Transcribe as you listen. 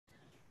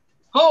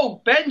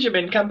Oh,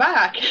 Benjamin, come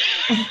back.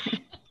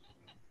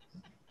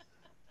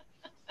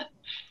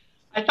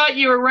 I thought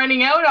you were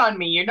running out on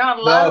me. You're not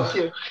allowed No,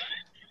 to.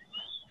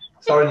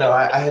 sorry, no,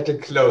 I had to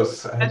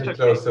close. I had That's to okay.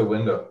 close the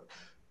window.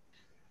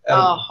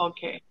 Oh, Um,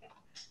 okay.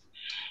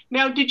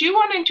 Now, did you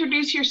want to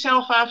introduce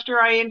yourself after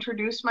I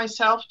introduce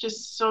myself,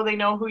 just so they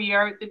know who you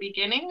are at the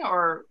beginning,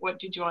 or what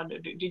did you want to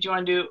do? Did you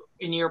want to do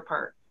in your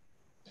part?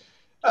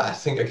 I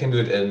think I can do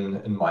it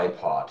in my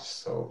part,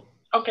 so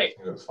I Okay.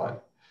 think that's fine.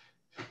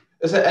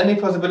 Is there any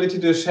possibility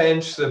to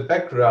change the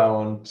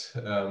background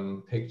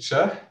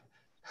picture?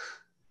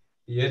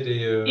 Here,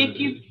 do If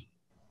you, you,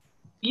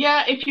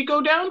 yeah, if you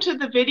go down to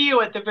the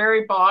video at the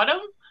very bottom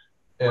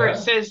where it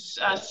yeah? says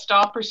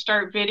stop or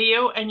start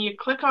video, and you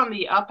click on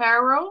the up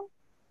arrow,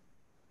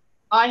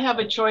 I have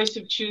a choice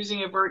of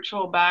choosing a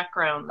virtual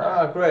background there.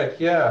 Ah, great.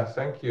 Yeah,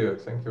 thank you.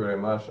 Thank you very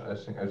much. I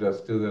think I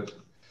just do that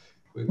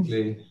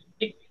quickly.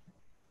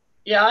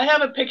 Yeah, I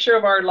have a picture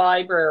of our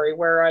library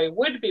where I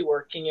would be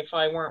working if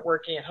I weren't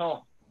working at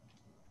home.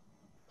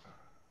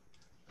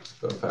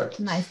 Perfect.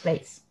 Nice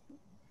place.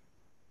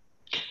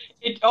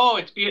 It's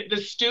beautiful.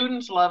 The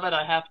students love it,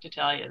 I have to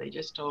tell you. They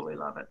just totally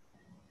love it.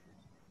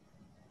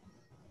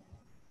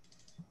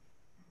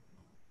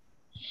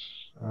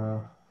 Uh,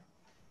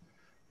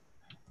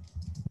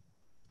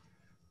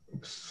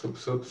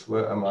 oops,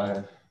 where am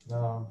I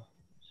now?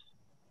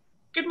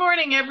 Good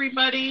morning,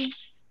 everybody.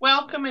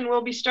 Welcome, and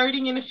we'll be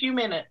starting in a few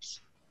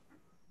minutes.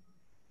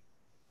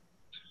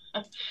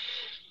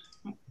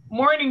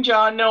 Morning,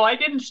 John. No, I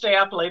didn't stay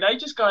up late. I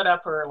just got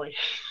up early.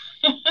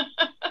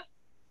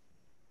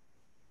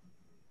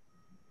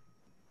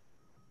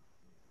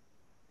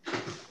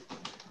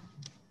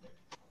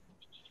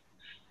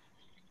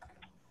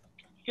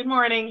 Good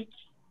morning.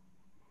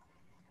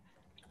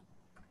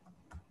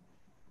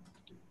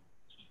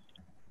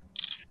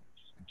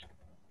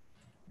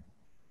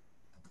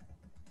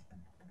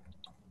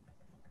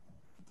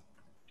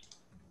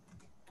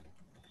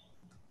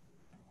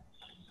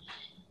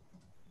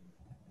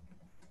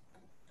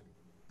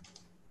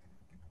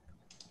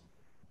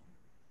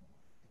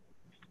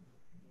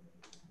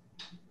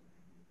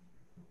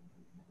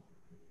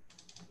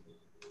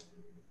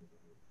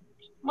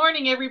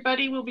 Morning,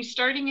 everybody. We'll be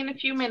starting in a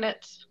few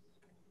minutes.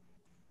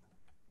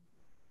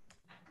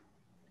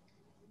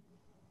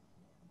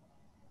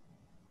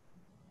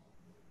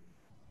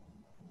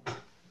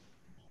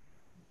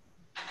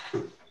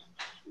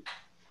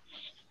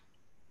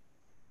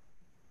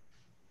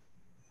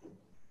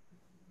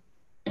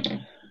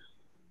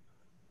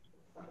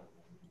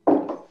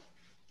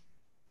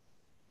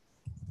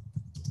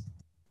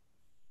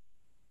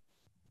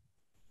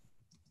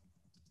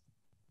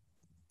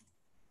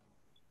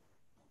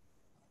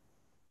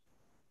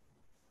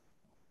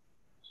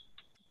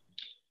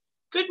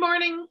 Good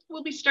morning.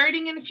 We'll be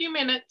starting in a few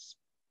minutes.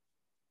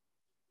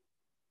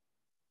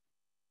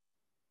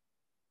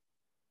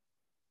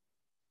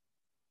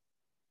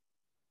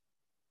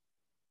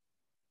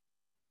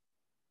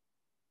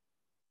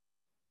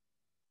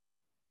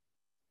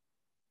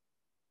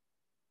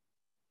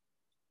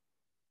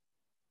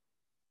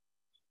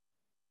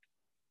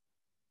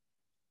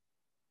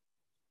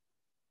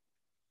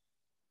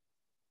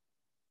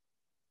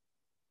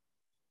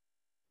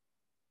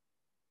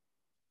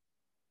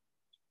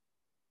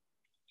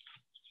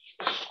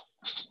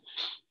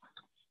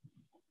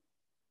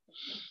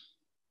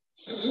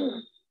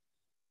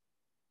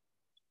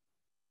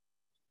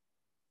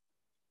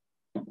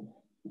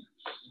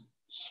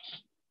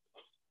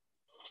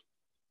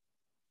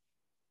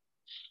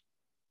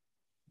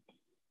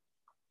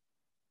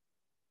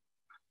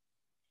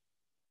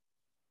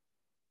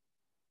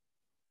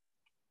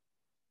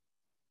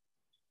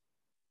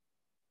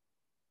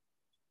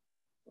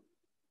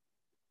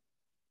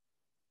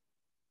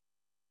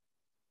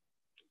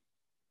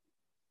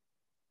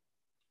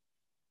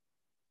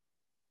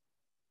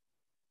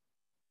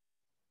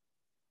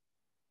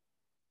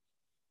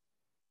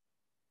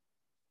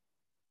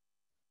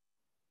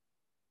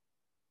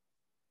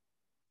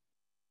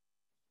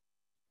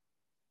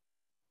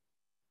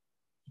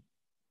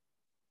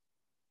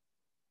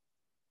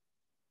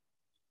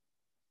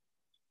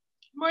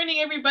 Morning,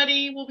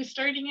 everybody. We'll be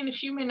starting in a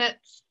few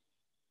minutes.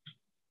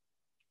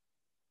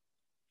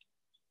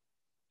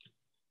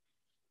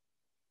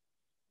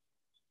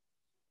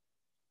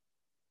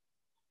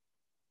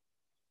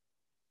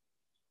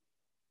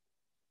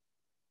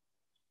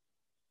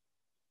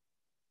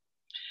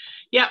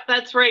 Yeah,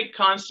 that's right,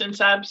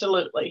 Constance.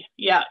 Absolutely.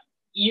 Yeah,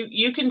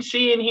 you can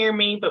see and hear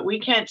me, but we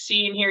can't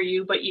see and hear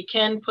you. But you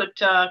can put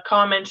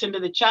comments into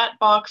the chat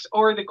box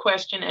or the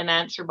question and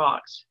answer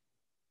box.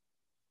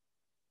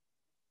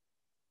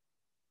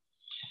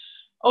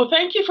 Oh,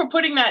 thank you for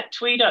putting that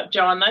tweet up,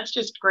 John. That's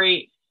just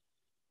great.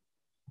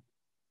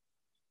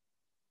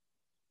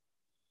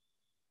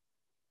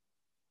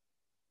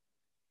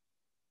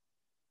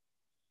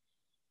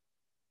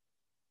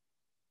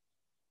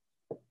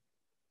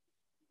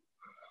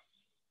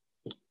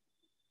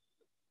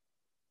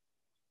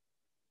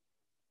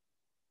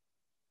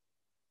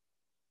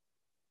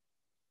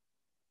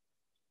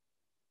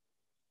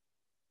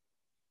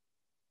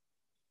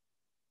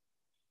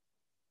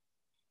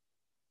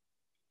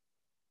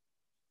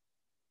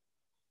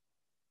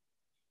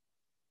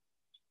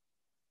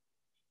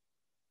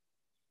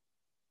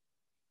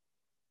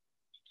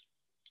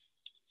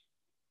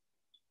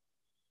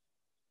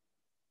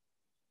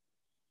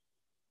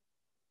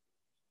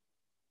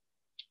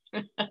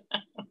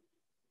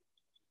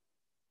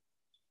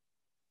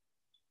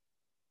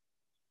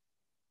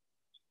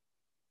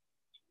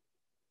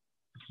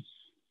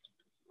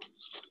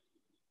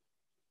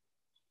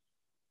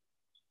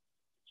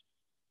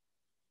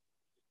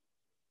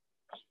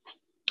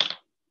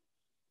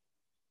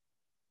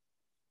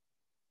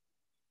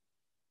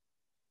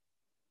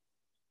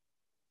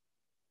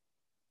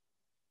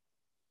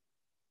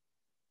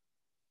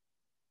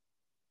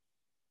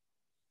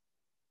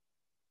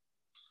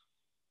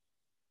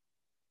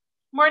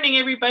 Morning,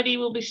 everybody.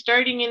 We'll be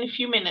starting in a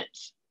few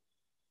minutes.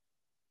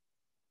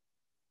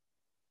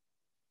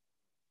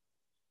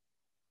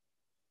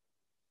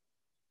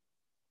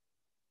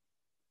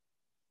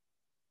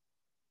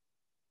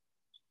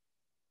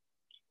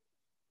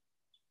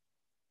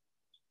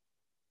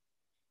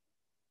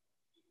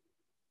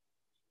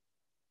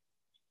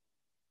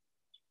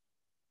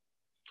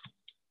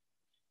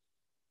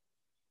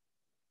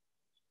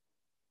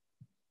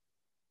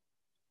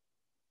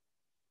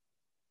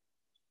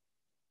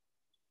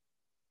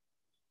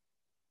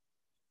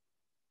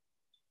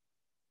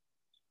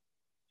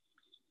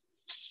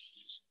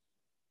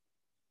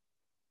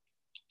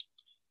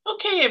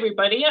 Okay,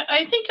 everybody,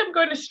 I think I'm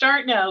going to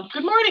start now.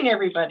 Good morning,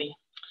 everybody.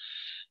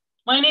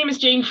 My name is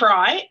Jane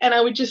Fry, and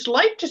I would just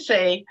like to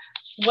say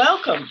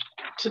welcome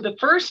to the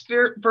first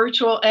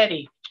virtual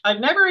EDDI. I've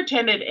never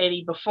attended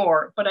EDDI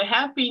before, but I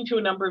have been to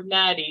a number of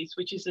NADIs,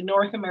 which is the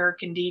North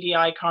American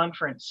DDI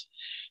conference.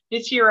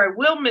 This year, I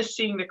will miss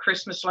seeing the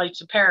Christmas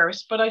lights of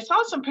Paris, but I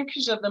saw some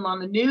pictures of them on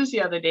the news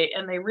the other day,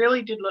 and they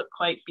really did look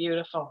quite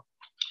beautiful.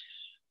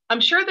 I'm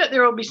sure that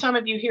there will be some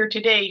of you here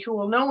today who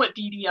will know what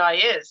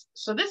DDI is,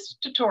 so this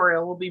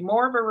tutorial will be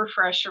more of a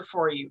refresher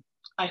for you.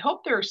 I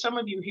hope there are some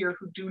of you here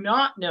who do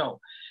not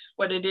know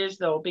what it is,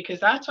 though, because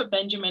that's what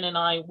Benjamin and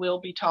I will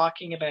be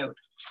talking about.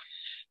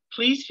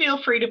 Please feel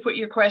free to put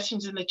your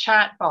questions in the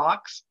chat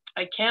box.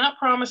 I cannot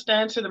promise to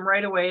answer them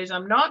right away, as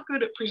I'm not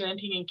good at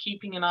presenting and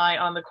keeping an eye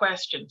on the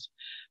questions,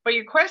 but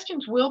your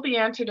questions will be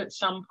answered at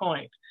some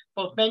point.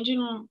 Both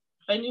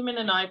Benjamin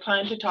and I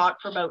plan to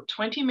talk for about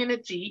 20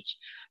 minutes each,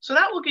 so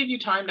that will give you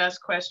time to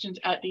ask questions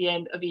at the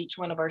end of each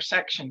one of our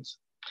sections.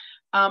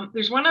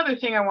 There's one other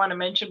thing I want to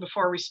mention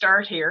before we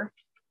start here.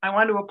 I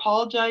want to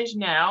apologize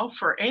now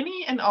for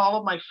any and all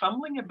of my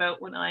fumbling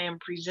about when I am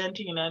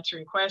presenting and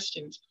answering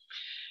questions.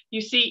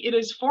 You see, it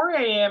is 4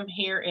 a.m.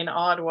 here in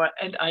Ottawa,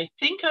 and I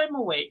think I'm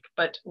awake,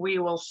 but we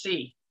will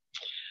see.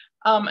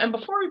 And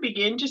before we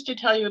begin, just to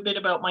tell you a bit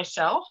about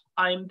myself,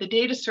 I'm the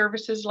Data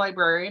Services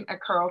Librarian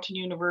at Carleton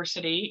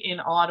University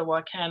in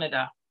Ottawa,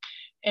 Canada.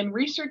 And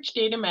research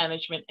data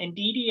management and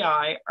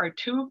DDI are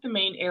two of the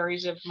main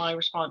areas of my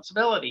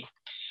responsibility.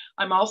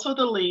 I'm also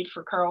the lead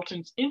for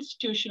Carleton's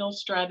Institutional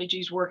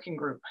Strategies Working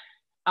Group.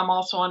 I'm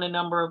also on a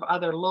number of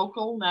other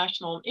local,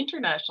 national, and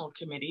international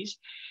committees,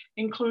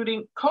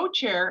 including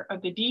co-chair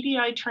of the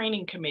DDI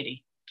Training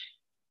Committee,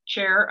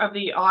 chair of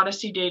the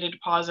Odyssey Data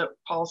Deposit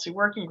Policy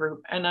Working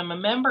Group, and I'm a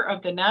member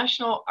of the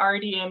National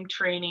RDM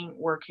Training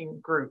Working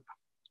Group.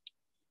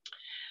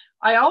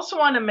 I also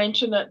want to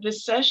mention that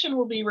this session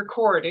will be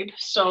recorded,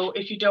 so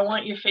if you don't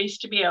want your face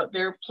to be out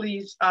there,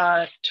 please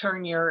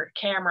turn your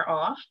camera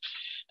off.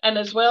 And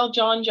as well,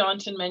 John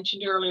Johnson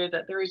mentioned earlier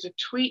that there is a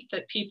tweet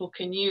that people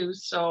can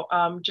use, so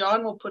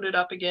John will put it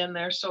up again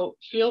there, so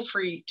feel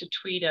free to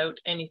tweet out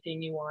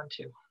anything you want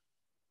to.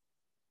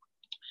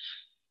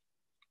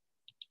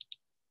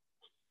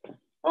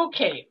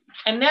 Okay,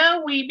 and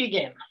now we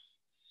begin.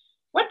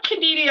 What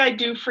can DDI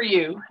do for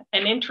you?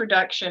 An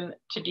introduction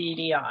to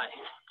DDI.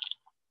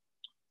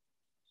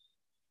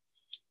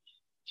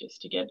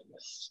 Just to get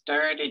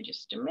started,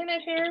 just a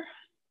minute here.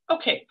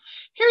 Okay,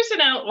 here's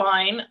an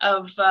outline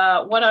of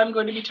what I'm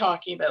going to be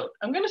talking about.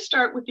 I'm going to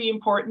start with the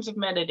importance of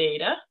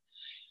metadata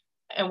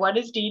and what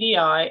is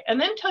DDI, and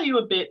then tell you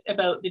a bit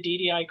about the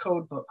DDI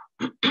Codebook.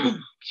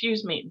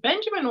 Excuse me.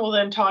 Benjamin will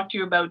then talk to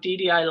you about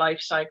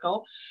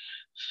DDI-Lifecycle,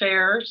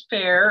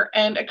 FAIR,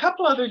 and a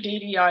couple other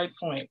DDI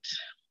points.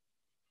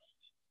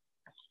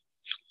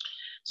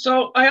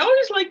 So I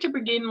always like to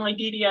begin my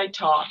DDI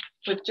talk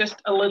with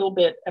just a little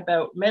bit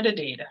about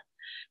metadata,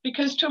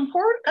 because to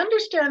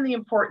understand the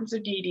importance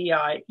of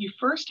DDI, you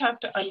first have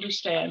to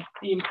understand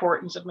the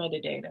importance of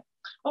metadata.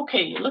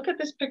 Okay, you look at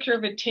this picture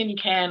of a tin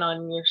can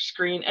on your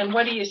screen, and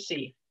what do you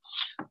see?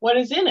 What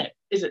is in it?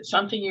 Is it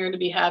something you're going to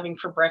be having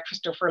for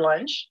breakfast or for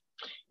lunch?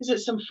 Is it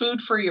some food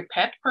for your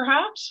pet,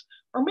 perhaps?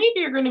 Or maybe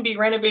you're going to be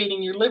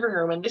renovating your living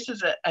room, and this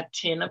is a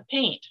tin of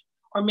paint.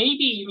 Or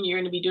maybe even you're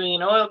going to be doing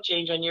an oil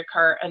change on your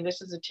car, and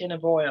this is a tin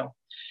of oil.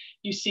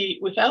 You see,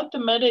 without the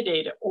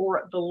metadata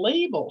or the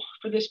label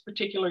for this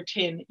particular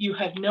tin, you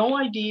have no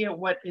idea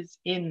what is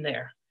in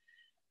there.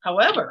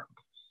 However,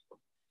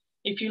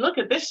 if you look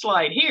at this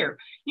slide here,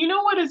 you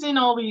know what is in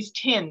all these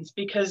tins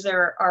because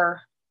there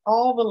are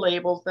all the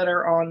labels that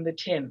are on the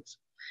tins.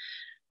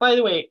 By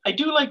the way, I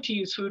do like to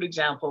use food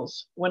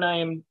examples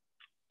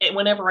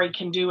whenever I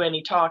can do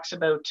any talks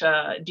about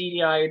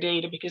DDI or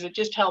data, because it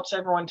just helps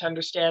everyone to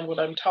understand what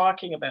I'm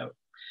talking about.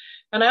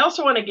 And I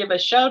also want to give a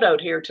shout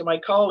out here to my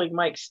colleague,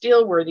 Mike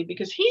Steelworthy,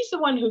 because he's the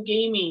one who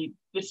gave me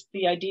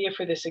the idea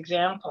for this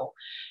example,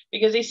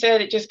 because he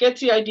said it just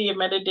gets the idea of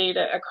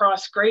metadata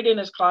across great in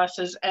his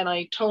classes. And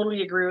I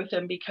totally agree with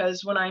him,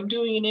 because when I'm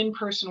doing an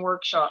in-person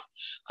workshop,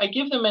 I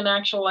give them an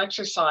actual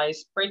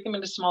exercise, break them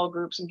into small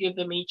groups and give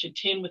them each a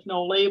tin with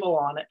no label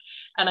on it.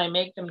 And I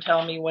make them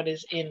tell me what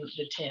is in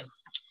the tin.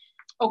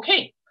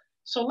 Okay,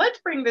 so let's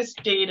bring this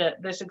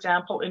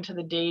example into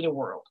the data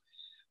world.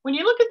 When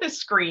you look at this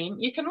screen,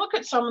 you can look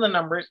at some of the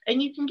numbers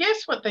and you can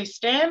guess what they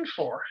stand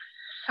for.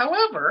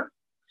 However,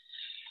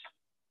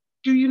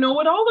 do you know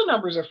what all the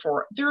numbers are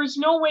for? There is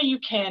no way you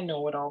can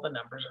know what all the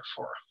numbers are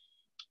for.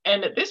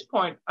 And at this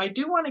point, I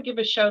do want to give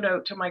a shout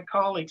out to my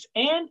colleagues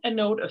and a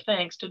note of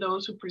thanks to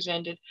those who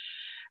presented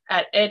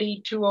at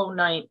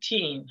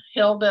EDDI2020,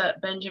 Hilda,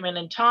 Benjamin,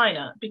 and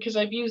Tina, because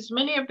I've used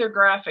many of their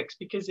graphics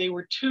because they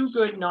were too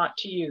good not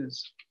to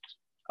use.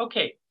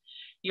 Okay.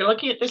 You're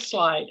looking at this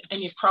slide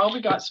and you've probably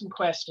got some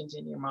questions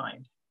in your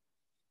mind.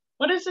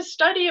 What is this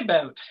study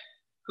about?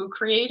 Who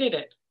created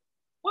it?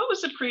 What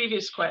was the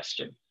previous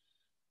question?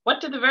 What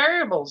do the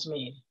variables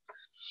mean?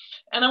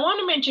 And I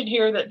want to mention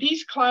here that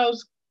these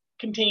clouds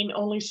contain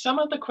only some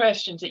of the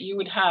questions that you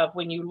would have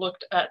when you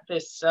looked at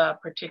this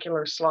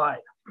particular slide.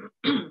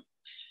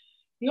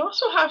 You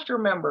also have to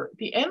remember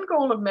the end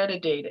goal of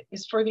metadata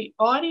is for the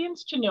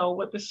audience to know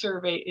what the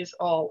survey is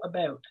all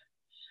about.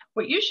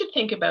 What you should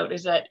think about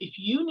is that if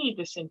you need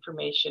this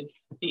information,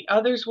 the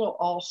others will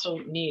also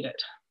need it.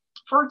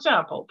 For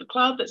example, the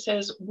cloud that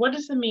says, what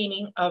is the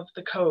meaning of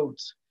the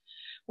codes?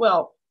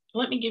 Well,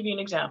 let me give you an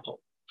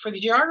example. For the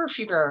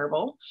geography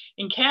variable,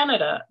 in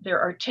Canada, there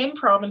are 10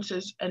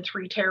 provinces and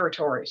 3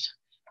 territories.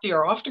 They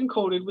are often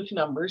coded with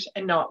numbers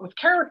and not with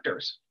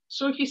characters.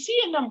 So if you see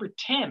a number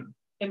 10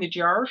 in the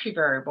geography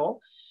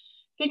variable,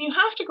 then you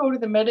have to go to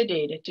the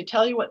metadata to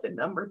tell you what the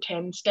number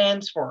 10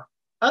 stands for.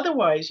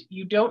 Otherwise,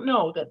 you don't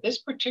know that this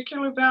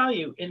particular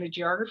value in the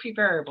geography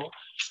variable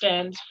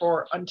stands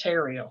for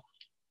Ontario.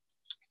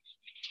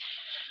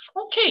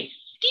 Okay,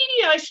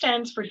 DDI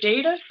stands for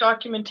Data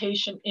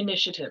Documentation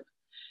Initiative.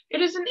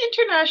 It is an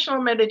international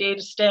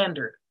metadata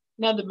standard.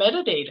 Now, the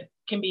metadata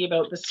can be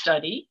about the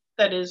study,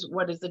 that is,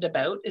 what is it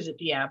about? Is it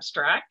the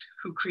abstract?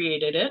 Who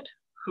created it?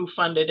 Who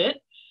funded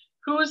it?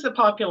 Who is the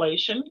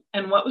population?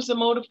 And what was the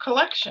mode of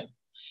collection?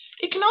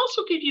 It can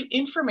also give you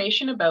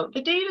information about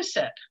the data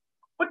set.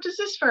 What does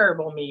this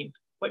variable mean?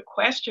 What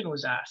question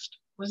was asked?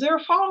 Was there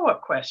a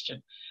follow-up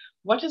question?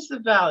 What is the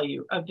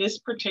value of this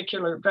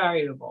particular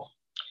variable?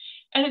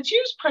 And it's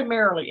used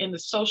primarily in the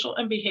social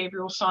and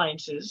behavioral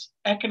sciences,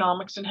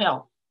 economics, and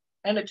health.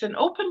 And it's an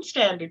open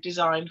standard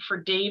designed for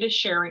data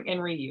sharing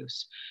and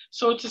reuse.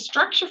 So it's a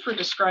structure for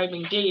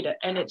describing data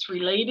and its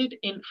related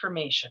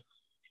information.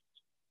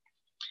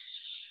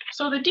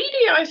 So the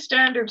DDI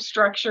standard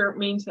structure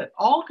means that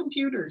all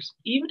computers,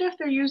 even if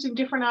they're using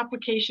different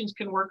applications,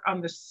 can work on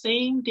the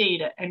same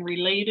data and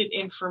related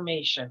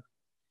information.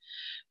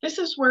 This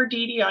is where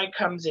DDI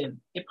comes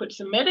in. It puts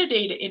the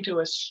metadata into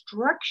a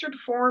structured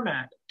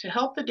format to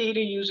help the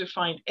data user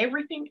find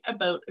everything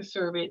about a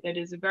survey that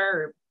is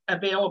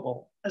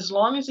available, as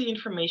long as the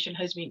information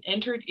has been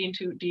entered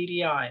into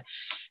DDI.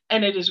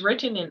 And it is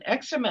written in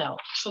XML,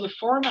 so the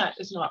format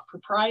is not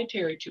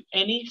proprietary to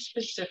any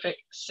specific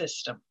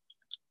system.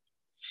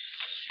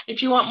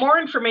 If you want more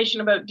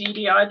information about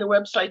DDI, the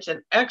website's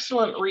an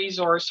excellent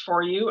resource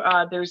for you.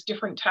 There's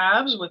different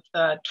tabs with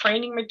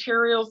training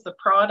materials, the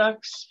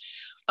products,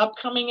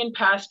 upcoming and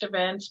past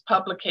events,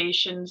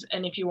 publications,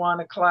 and if you want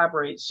to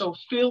collaborate. So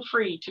feel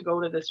free to go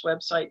to this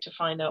website to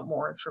find out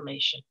more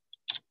information.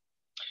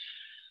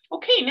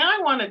 Okay, now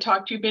I want to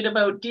talk to you a bit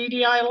about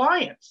DDI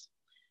Alliance.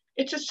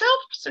 It's a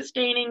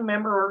self-sustaining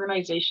member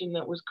organization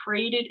that was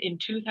created in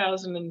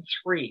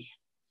 2003.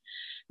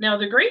 Now,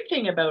 the great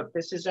thing about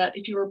this is that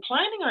if you are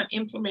planning on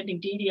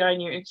implementing DDI in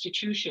your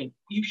institution,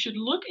 you should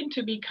look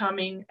into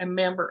becoming a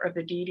member of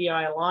the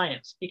DDI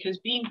Alliance, because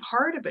being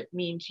part of it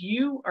means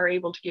you are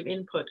able to give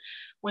input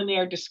when they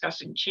are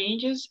discussing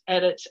changes,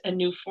 edits, and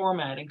new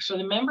formatting. So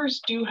the members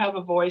do have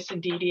a voice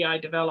in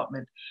DDI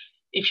development.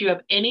 If you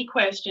have any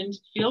questions,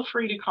 feel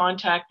free to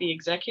contact the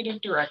Executive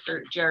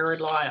Director,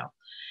 Jared Lyle.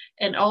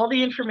 And all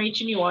the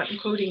information you want,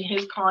 including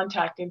his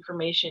contact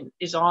information,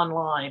 is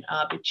online.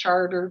 The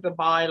charter, the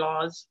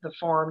bylaws, the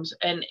forms,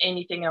 and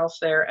anything else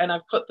there. And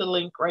I've put the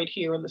link right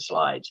here in the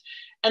slides.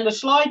 And the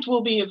slides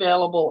will be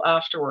available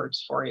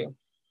afterwards for you.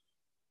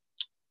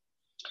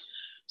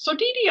 So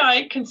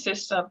DDI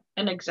consists of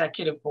an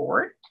executive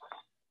board,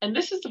 and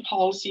this is the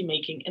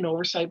policy-making and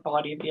oversight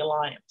body of the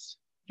Alliance.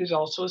 There's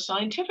also a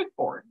scientific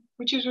board,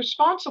 which is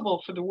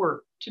responsible for the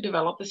work to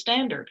develop the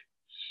standard.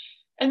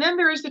 And then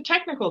there is the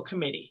technical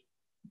committee.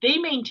 They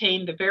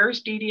maintain the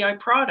various DDI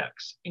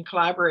products in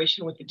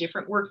collaboration with the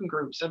different working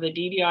groups of the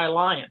DDI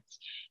Alliance.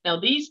 Now,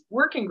 these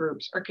working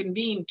groups are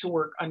convened to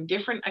work on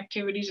different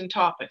activities and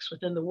topics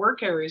within the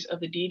work areas of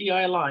the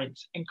DDI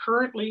Alliance. And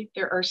currently,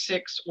 there are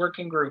 6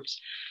 working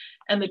groups.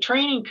 And the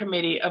training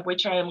committee, of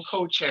which I am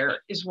co-chair,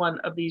 is one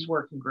of these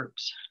working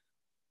groups.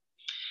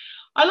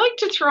 I like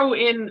to throw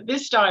in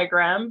this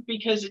diagram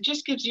because it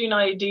just gives you an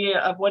idea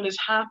of what has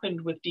happened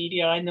with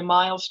DDI and the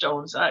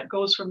milestones. It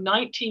goes from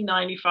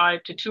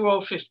 1995 to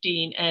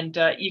 2015, and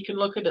you can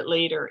look at it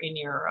later in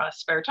your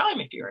spare time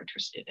if you're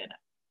interested in it.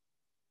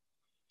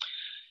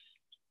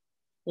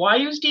 Why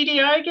use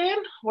DDI again?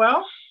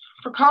 Well,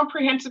 for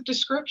comprehensive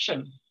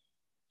description,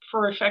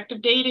 for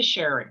effective data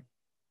sharing,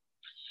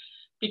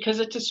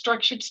 because it's a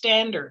structured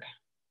standard,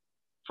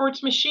 for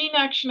its machine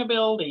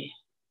actionability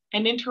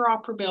and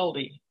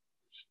interoperability,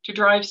 to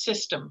drive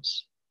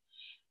systems.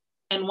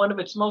 And one of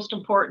its most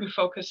important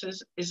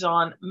focuses is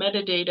on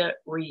metadata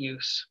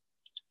reuse.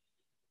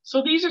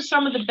 So these are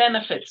some of the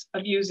benefits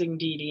of using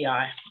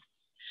DDI.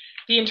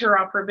 The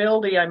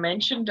interoperability I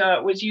mentioned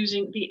was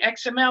using the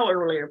XML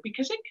earlier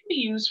because it can be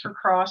used for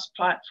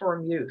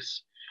cross-platform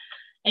use.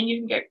 And you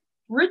can get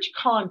rich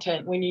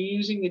content when you're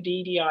using the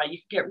DDI. You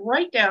can get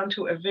right down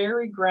to a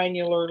very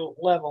granular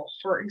level.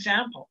 For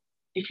example,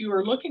 if you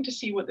are looking to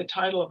see what the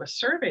title of a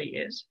survey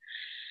is,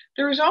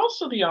 there is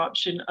also the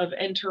option of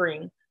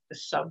entering the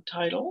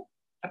subtitle,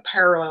 a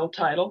parallel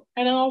title,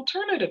 and an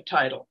alternative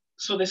title.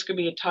 So this could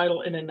be a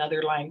title in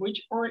another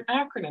language or an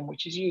acronym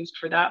which is used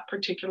for that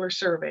particular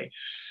survey.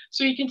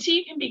 So you can see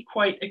it can be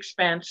quite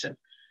expansive.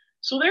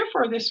 So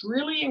therefore, this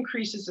really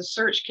increases the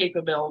search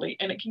capability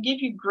and it can give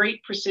you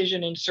great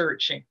precision in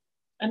searching.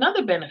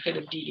 Another benefit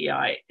of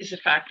DDI is the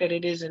fact that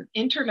it is an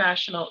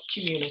international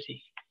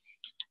community.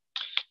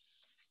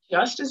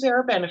 Just as there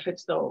are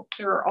benefits, though,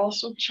 there are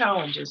also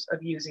challenges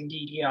of using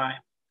DDI.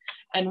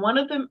 And one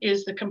of them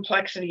is the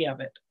complexity of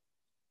it.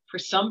 For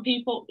some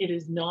people, it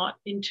is not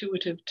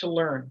intuitive to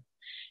learn.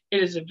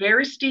 It is a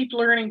very steep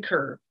learning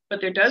curve,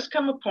 but there does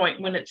come a point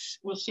when it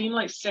will seem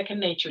like second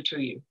nature to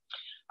you.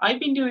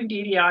 I've been doing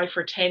DDI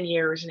for 10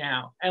 years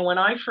now, and when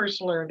I first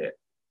learned it,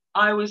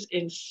 I was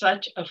in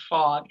such a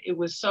fog. It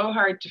was so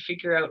hard to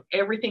figure out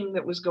everything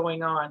that was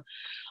going on.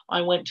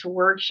 I went to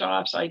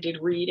workshops, I did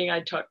reading,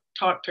 I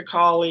talked to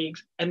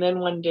colleagues, and then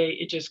one day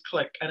it just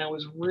clicked, and I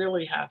was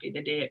really happy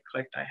the day it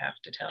clicked, I have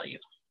to tell you.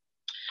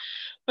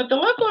 But the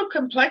level of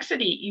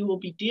complexity you will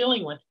be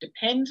dealing with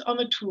depends on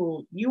the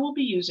tool you will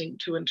be using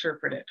to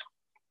interpret it.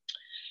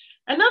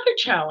 Another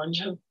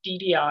challenge of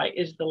DDI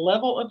is the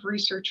level of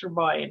researcher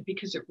buy-in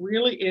because it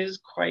really is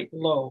quite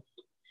low.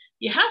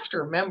 You have to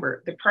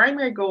remember the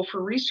primary goal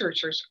for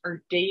researchers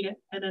are data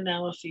and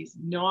analyses,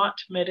 not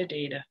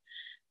metadata.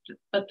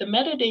 But the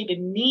metadata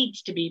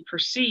needs to be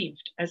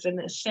perceived as an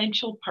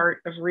essential part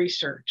of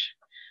research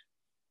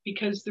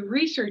because the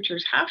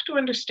researchers have to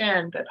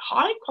understand that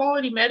high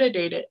quality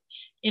metadata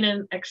in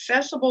an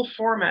accessible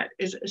format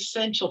is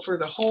essential for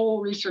the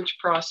whole research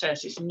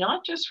process. It's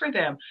not just for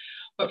them,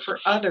 but for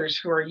others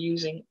who are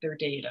using their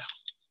data.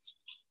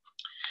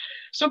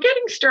 So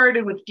getting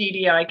started with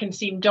DDI can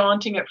seem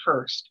daunting at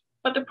first,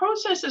 but the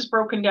process is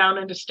broken down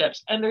into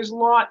steps and there's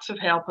lots of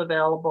help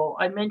available.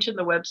 I mentioned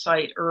the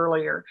website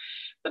earlier,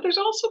 but there's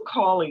also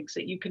colleagues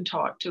that you can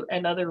talk to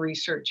and other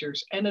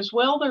researchers. And as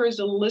well, there is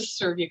a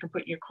listserv you can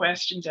put your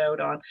questions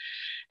out on.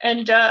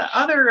 And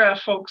other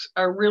folks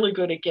are really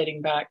good at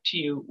getting back to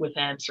you with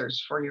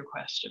answers for your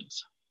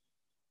questions.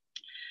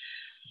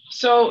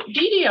 So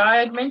DDI, I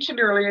had mentioned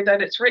earlier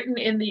that it's written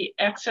in the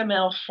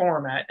XML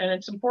format, and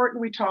it's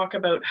important we talk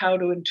about how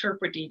to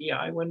interpret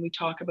DDI when we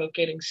talk about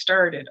getting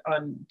started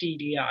on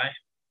DDI,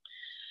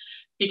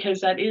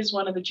 because that is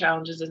one of the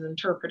challenges in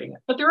interpreting it.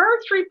 But there are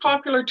 3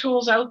 popular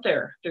tools out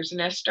there. There's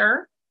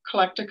Nestar,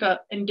 Collectica,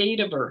 and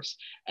Dataverse.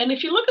 And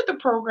if you look at the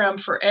program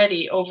for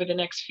EDDI over the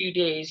next few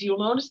days, you'll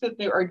notice that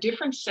there are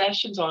different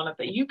sessions on it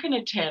that you can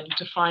attend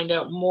to find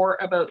out more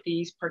about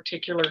these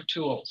particular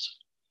tools.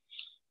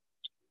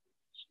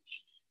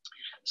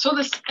 So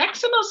this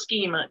XML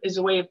schema is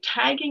a way of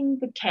tagging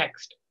the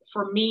text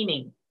for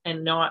meaning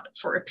and not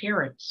for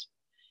appearance.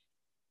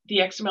 The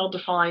XML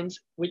defines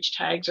which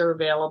tags are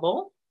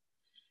available,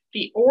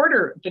 the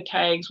order the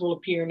tags will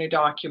appear in a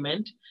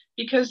document,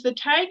 because the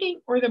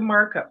tagging or the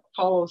markup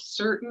follows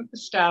certain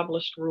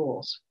established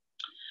rules.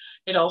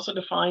 It also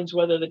defines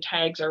whether the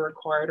tags are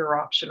required or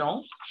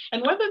optional,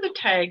 and whether the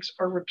tags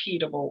are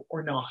repeatable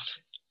or not.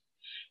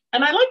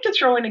 And I like to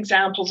throw in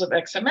examples of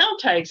XML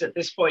tags at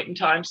this point in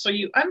time so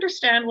you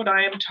understand what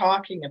I am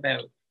talking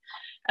about.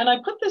 And I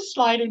put this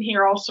slide in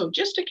here also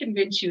just to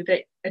convince you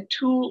that a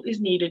tool is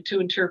needed to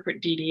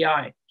interpret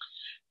DDI.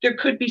 There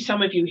could be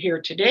some of you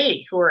here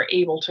today who are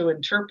able to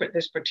interpret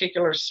this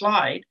particular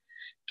slide,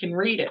 can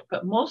read it,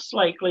 but most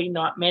likely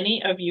not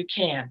many of you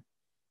can.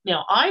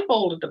 Now, I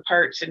bolded the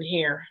parts in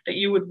here that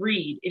you would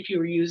read if you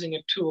were using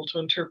a tool to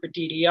interpret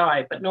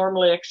DDI, but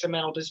normally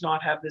XML does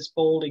not have this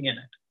bolding in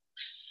it.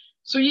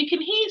 So you can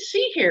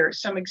see here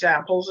some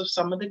examples of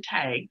some of the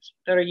tags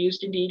that are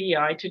used in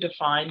DDI to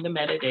define the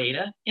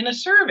metadata in a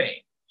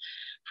survey.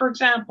 For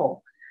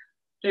example,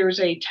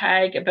 there's a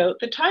tag about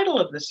the title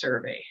of the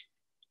survey,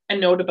 a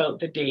note about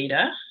the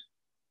data,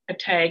 a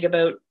tag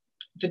about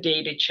the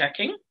data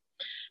checking,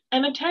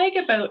 and a tag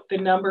about the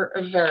number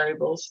of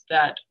variables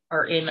that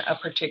are in a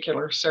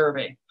particular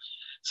survey.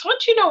 So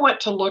once you know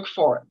what to look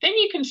for, then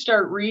you can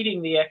start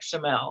reading the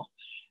XML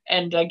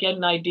and get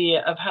an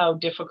idea of how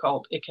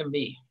difficult it can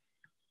be.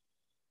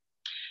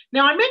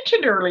 Now, I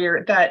mentioned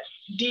earlier that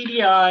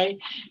DDI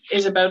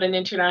is about an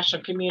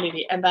international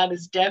community, and that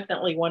is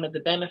definitely one of the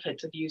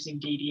benefits of using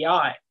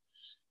DDI.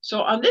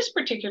 So on this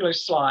particular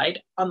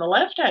slide, on the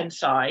left-hand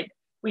side,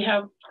 we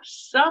have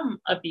some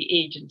of the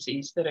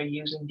agencies that are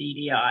using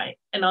DDI.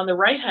 And on the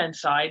right-hand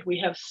side, we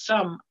have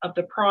some of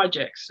the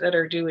projects that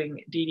are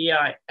doing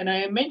DDI. And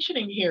I am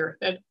mentioning here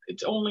that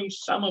it's only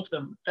some of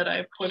them that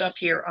I've put up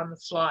here on the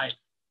slide.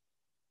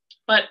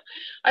 But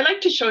I'd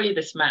like to show you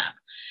this map,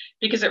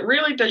 because it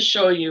really does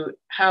show you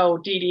how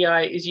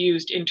DDI is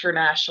used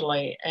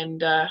internationally.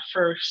 And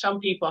for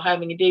some people,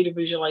 having a data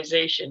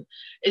visualization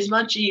is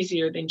much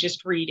easier than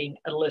just reading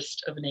a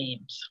list of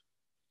names.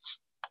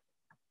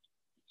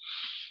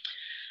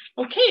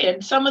 Okay,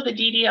 and some of the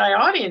DDI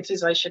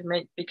audiences I should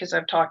mention, because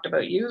I've talked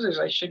about users,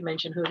 I should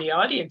mention who the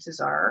audiences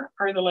are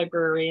the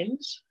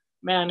librarians,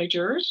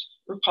 managers,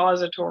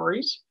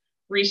 repositories,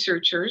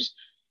 researchers,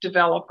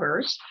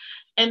 developers.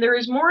 And there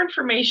is more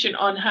information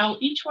on how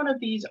each one of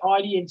these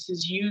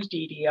audiences use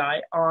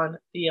DDI on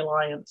the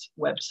Alliance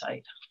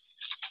website.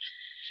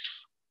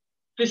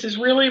 This is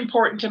really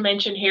important to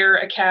mention here,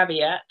 a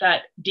caveat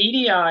that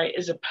DDI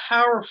is a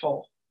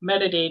powerful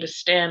metadata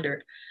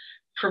standard,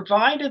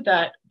 provided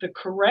that the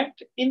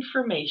correct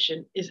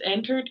information is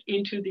entered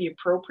into the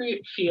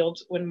appropriate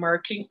fields when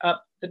marking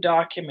up the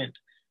document.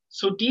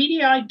 So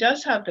DDI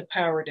does have the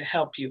power to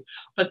help you,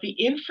 but the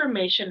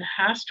information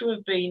has to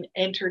have been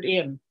entered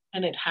in,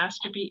 and it has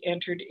to be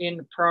entered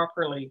in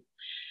properly.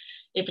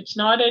 If it's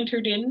not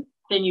entered in,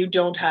 then you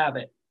don't have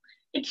it.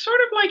 It's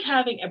sort of like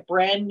having a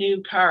brand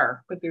new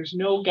car, but there's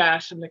no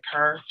gas in the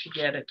car to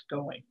get it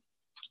going.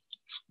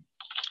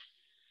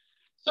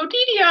 So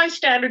DDI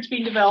standards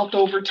being developed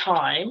over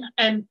time,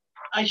 and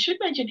I should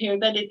mention here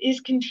that it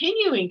is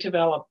continuing to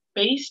develop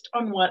based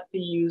on what the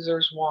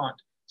users want.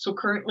 So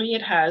currently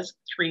it has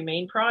 3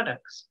 main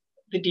products: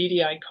 the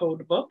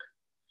DDI-Codebook,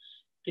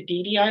 the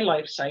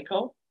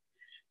DDI-Lifecycle,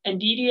 and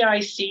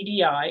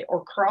DDI-CDI,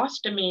 or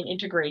cross-domain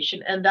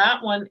integration, and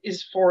that one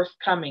is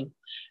forthcoming.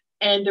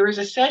 And there is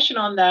a session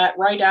on that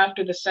right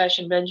after the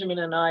session Benjamin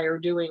and I are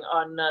doing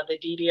on the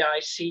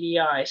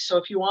DDI-CDI. So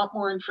if you want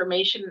more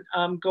information,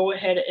 go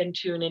ahead and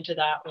tune into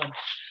that one.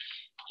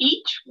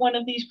 Each one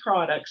of these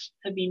products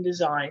have been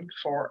designed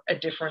for a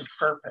different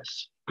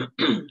purpose.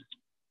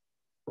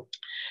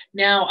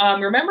 Now,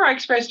 remember I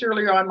expressed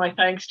earlier on my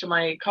thanks to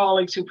my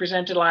colleagues who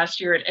presented last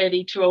year at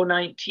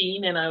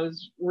EDDI2020, and I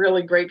was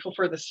really grateful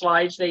for the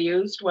slides they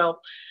used.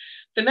 Well,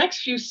 the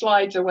next few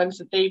slides are ones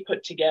that they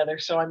put together,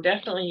 so I'm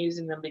definitely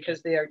using them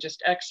because they are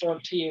just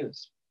excellent to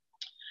use.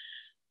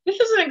 This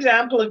is an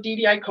example of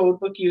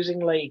DDI-Codebook using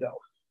Lego.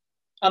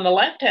 On the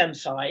left-hand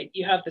side,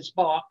 you have this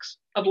box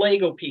of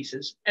Lego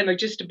pieces, and they're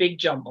just a big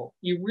jumble.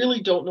 You really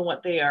don't know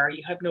what they are.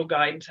 You have no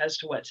guidance as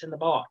to what's in the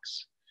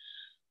box.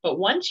 But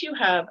once you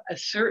have a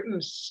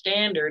certain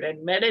standard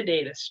and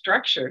metadata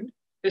structured,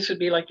 this would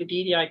be like the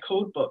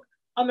DDI-Codebook.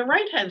 On the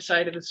right-hand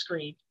side of the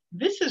screen,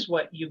 this is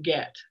what you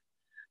get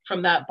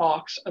from that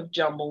box of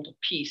jumbled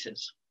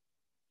pieces.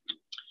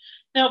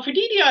 Now for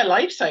DDI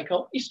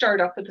Lifecycle, you start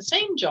off with the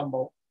same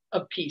jumble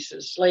of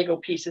pieces, Lego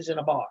pieces in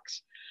a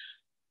box.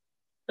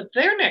 But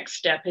their next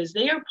step is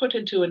they are put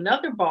into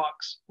another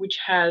box which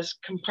has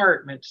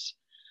compartments.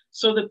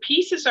 So the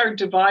pieces are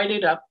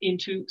divided up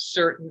into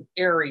certain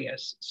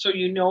areas, so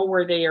you know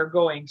where they are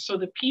going. So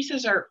the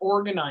pieces are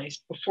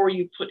organized before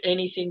you put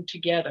anything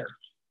together.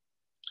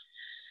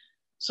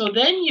 So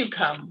then you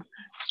come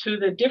to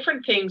the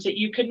different things that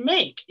you can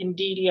make in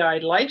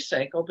DDI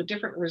Lifecycle, the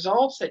different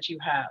results that you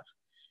have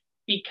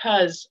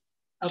because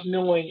of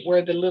knowing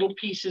where the little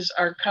pieces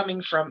are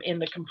coming from in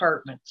the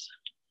compartments.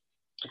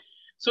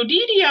 So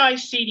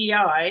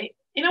DDI-CDI,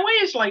 in a way,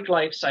 is like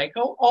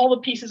Lifecycle. All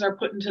the pieces are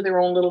put into their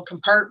own little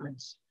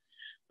compartments.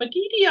 But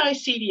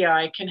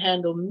DDI-CDI can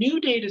handle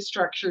new data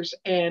structures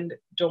and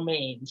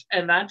domains,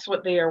 and that's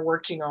what they are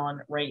working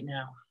on right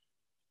now.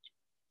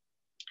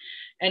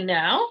 And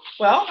now,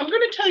 well, I'm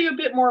going to tell you a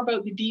bit more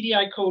about the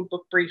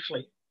DDI-Codebook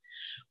briefly.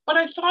 But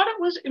I thought it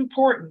was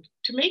important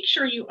to make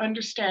sure you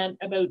understand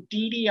about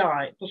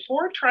DDI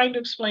before trying to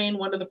explain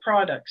one of the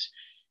products,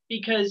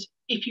 because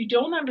if you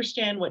don't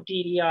understand what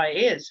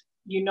DDI is,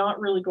 you're not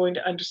really going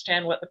to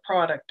understand what the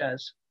product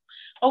does.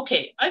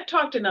 Okay, I've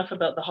talked enough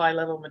about the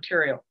high-level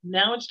material.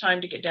 Now it's time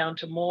to get down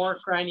to more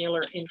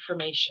granular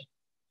information.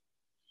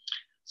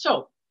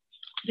 So,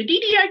 the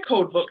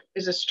DDI-Codebook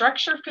is a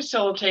structure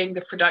facilitating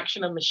the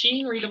production of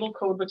machine-readable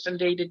codebooks and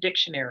data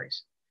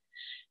dictionaries.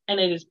 And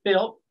it is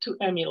built to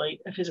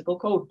emulate a physical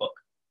codebook.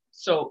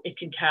 So it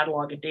can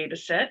catalog a data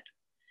set,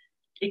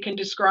 it can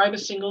describe a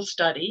single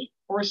study,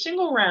 or a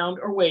single round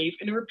or wave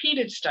in a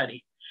repeated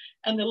study.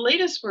 And the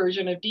latest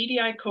version of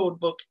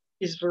DDI-Codebook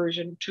is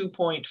version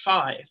 2.5.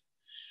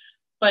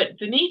 But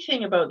the neat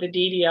thing about the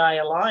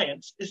DDI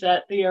Alliance is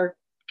that they are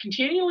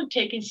continually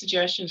taking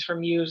suggestions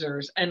from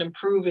users and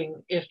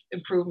improving if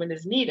improvement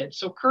is needed.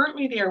 So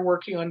currently they are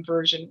working on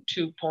version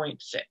 2.6.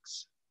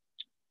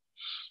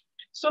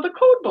 So the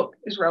codebook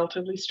is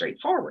relatively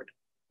straightforward.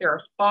 There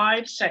are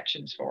 5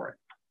 sections for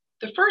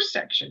it. The first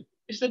section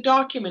is the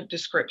document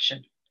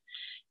description.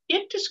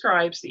 It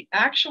describes the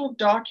actual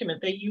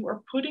document that you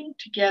are putting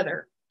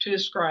together to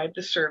describe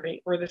the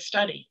survey or the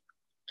study.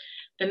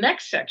 The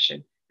next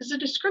section is a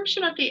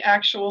description of the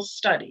actual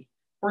study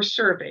or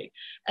survey,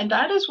 and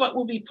that is what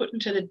will be put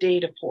into the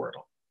data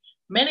portal.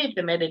 Many of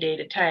the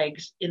metadata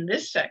tags in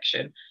this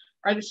section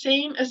are the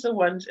same as the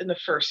ones in the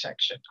first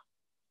section.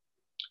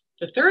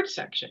 The third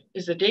section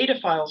is the data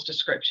files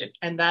description,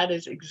 and that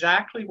is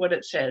exactly what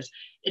it says.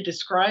 It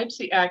describes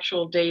the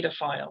actual data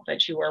file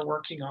that you are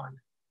working on.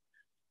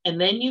 And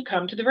then you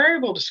come to the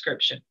variable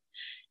description.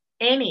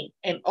 Any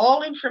and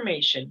all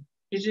information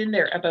is in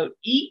there about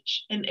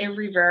each and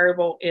every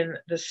variable in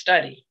the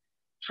study,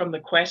 from the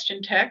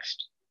question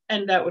text,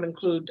 and that would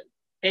include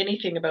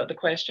anything about the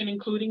question,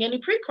 including any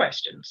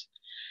pre-questions.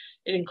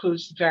 It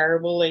includes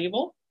variable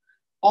label,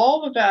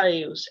 all the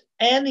values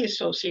and the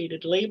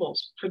associated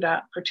labels for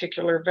that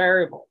particular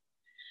variable,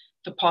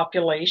 the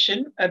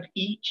population of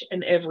each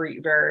and every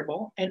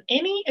variable, and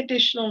any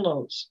additional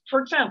notes.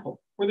 For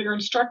example, were there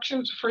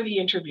instructions for the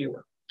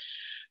interviewer?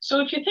 So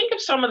if you think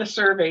of some of the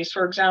surveys,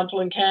 for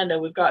example, in Canada,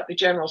 we've got the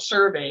general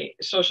survey,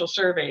 social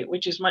survey,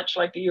 which is much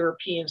like the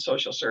European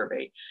social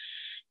survey.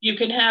 You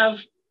can have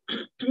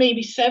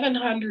maybe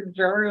 700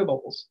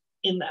 variables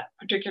in that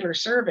particular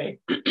survey,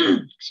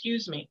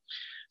 excuse me.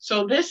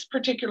 So this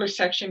particular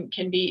section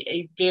can be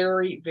a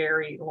very,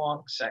 very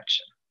long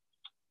section.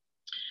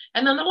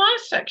 And then the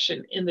last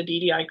section in the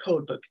DDI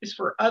Codebook is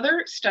for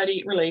other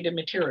study-related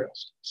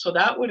materials. So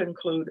that would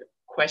include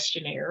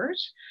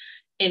questionnaires,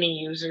 any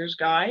user's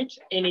guides,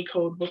 any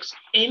code books,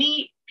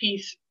 any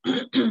piece,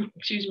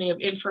 excuse me, of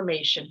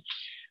information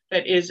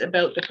that is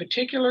about the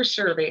particular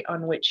survey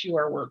on which you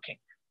are working.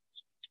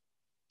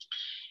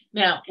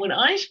 Now, when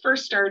I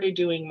first started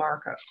doing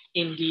markup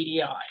in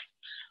DDI,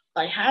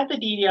 I had the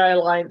DDI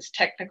Alliance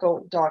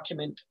technical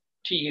document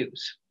to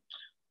use.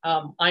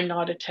 I'm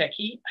not a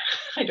techie.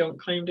 I don't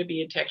claim to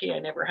be a techie. I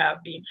never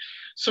have been.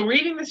 So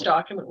reading this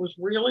document was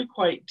really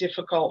quite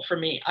difficult for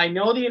me. I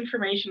know the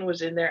information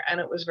was in there and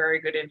it was very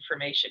good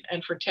information.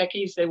 And for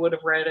techies, they would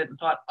have read it and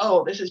thought,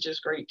 oh, this is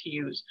just great to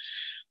use.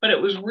 But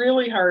it was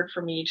really hard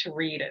for me to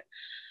read it.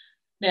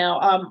 Now,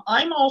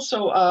 I'm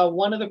also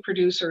one of the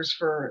producers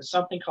for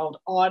something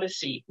called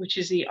Odyssey, which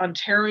is the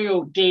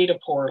Ontario data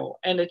portal.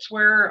 And it's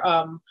where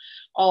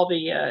all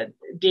the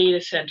data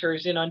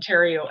centers in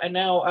Ontario and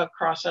now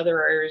across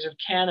other areas of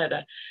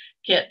Canada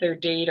get their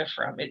data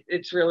from.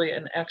 It's really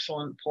an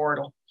excellent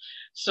portal.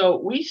 So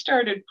we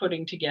started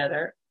putting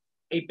together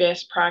a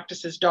best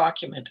practices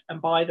document.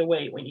 And by the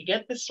way, when you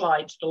get the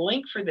slides, the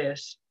link for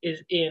this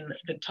is in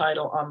the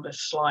title on the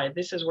slide.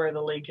 This is where the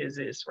link is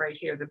right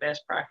here, the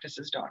best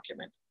practices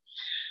document.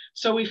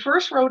 So we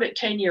first wrote it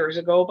 10 years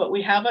ago, but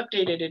we have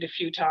updated it a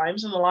few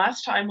times. And the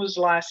last time was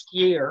last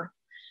year.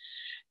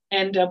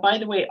 And by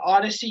the way,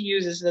 Odyssey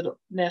uses the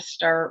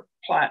Nestar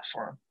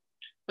platform.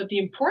 But the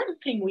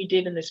important thing we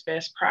did in this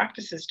best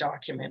practices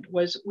document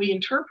was we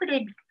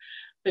interpreted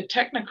the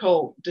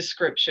technical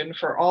description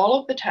for all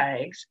of the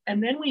tags,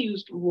 and then we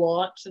used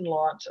lots and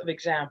lots of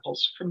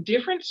examples from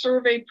different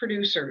survey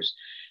producers,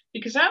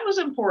 because that was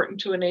important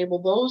to enable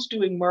those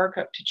doing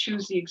markup to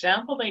choose the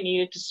example they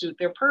needed to suit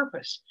their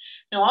purpose.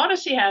 Now,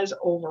 Odyssey has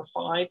over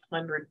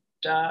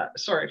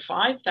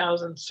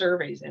 5,000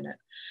 surveys in it.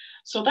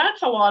 So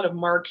that's a lot of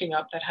marking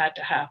up that had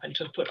to happen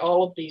to put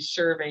all of these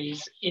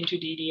surveys into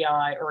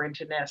DDI or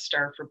into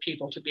Nestar for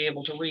people to be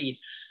able to read.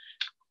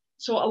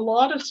 So a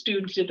lot of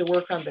students did the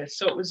work on this.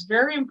 So it was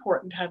very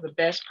important to have a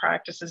best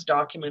practices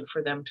document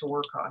for them to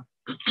work on.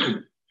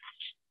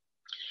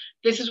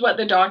 This is what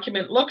the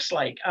document looks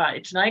like.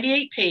 It's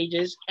 98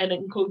 pages and it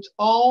includes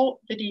all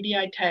the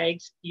DDI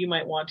tags you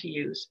might want to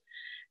use,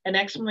 an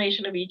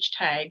explanation of each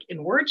tag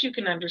in words you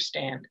can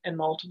understand, and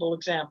multiple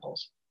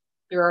examples.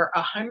 There are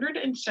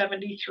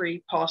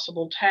 173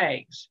 possible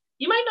tags.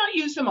 You might not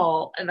use them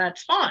all, and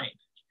that's fine.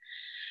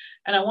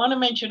 And I want to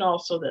mention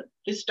also that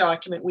this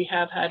document, we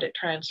have had it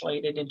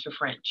translated into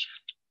French.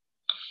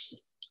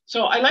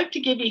 So I like to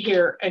give you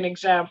here an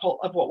example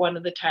of what one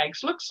of the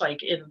tags looks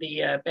like in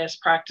the best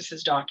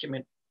practices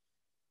document.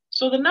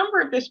 So the number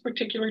of this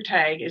particular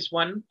tag is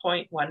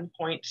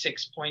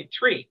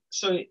 1.1.6.3.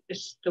 So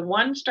it's, the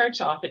one starts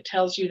off, it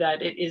tells you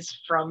that it is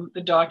from the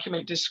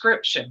document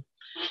description.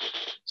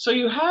 So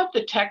you have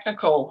the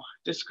technical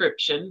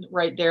description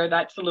right there,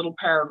 that's the little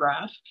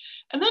paragraph.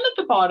 And then at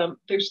the bottom,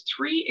 there's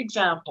 3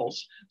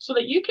 examples so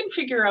that you can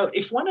figure out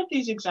if one of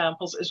these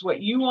examples is what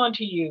you want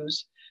to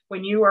use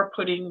when you are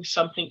putting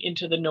something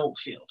into the note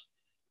field.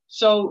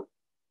 So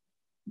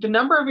the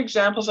number of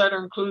examples that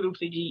are included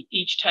with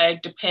each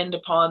tag depend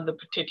upon the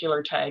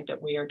particular tag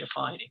that we are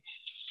defining.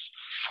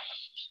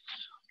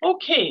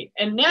 Okay,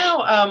 and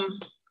now,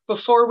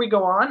 before we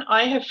go on,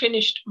 I have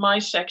finished my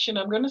section.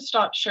 I'm going to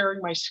stop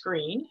sharing my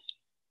screen.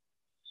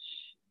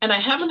 And I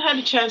haven't had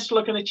a chance to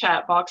look in the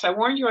chat box. I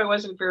warned you I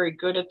wasn't very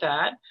good at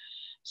that.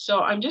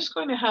 So I'm just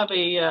going to have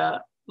a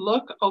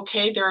look.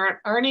 Okay,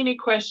 there aren't any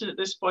questions at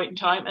this point in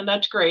time, and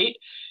that's great.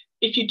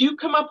 If you do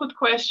come up with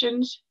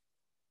questions,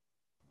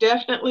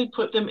 definitely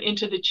put them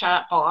into the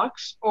chat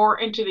box or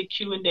into the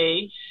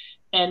Q&A,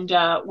 and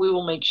we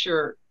will make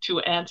sure to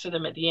answer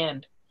them at the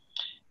end.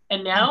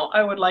 And now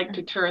I would like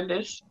to turn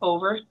this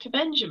over to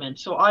Benjamin.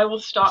 So I will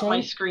stop my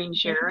screen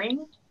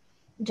sharing.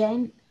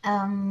 Jane,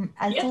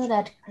 I Yes. saw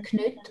that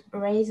Knut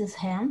raised his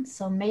hand,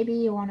 so maybe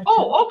you want to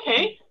Oh,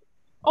 okay.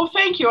 Oh,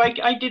 thank you.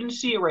 I didn't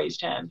see a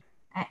raised hand.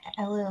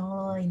 I will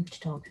allow him to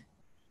talk.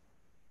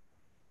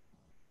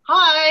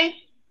 Hi.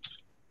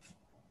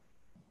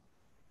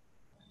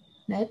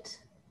 Knut?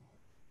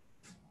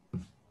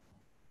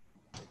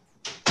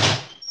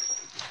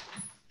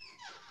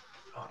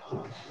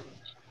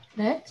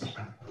 Knut?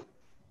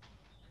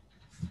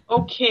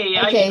 Okay.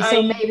 Okay,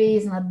 so maybe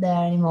he's not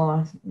there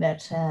anymore,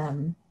 but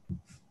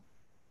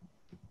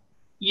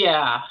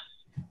yeah.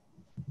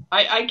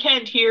 I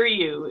can't hear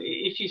you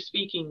if you're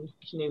speaking,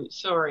 Knut.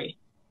 Sorry.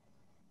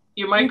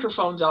 Your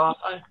microphone's off.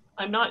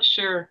 I'm not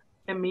sure,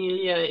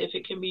 Amelia, if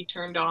it can be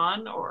turned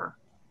on or...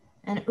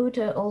 And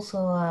Ute also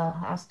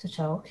has to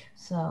talk,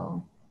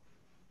 so...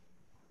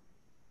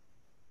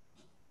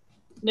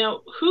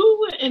 Now,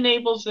 who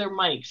enables their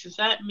mics? Is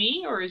that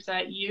me or is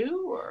that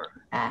you? Or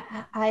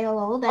I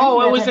allow them.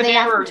 Oh, it was an they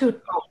error. have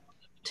to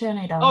turn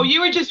it on. Oh,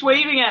 you were just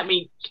waving at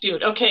me,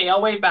 dude. Okay,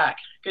 I'll wave back.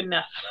 Good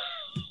enough.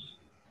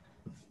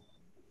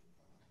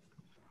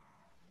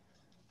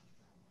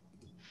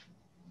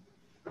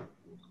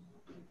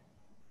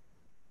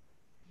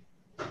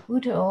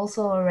 Ute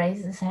also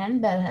raised his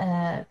hand,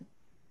 but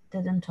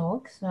didn't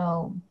talk.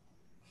 So,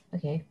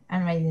 okay,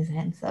 and raised his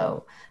hand.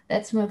 So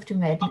let's move to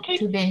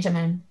to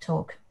Benjamin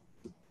talk.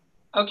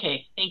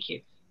 Okay, thank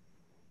you.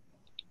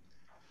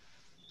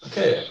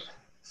 Okay,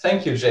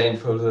 thank you, Jane,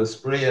 for this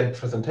brilliant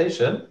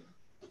presentation.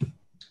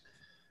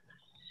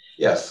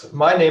 Yes,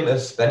 my name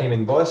is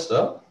Benjamin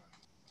Boyster.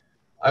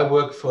 I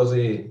work for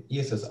the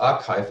ESS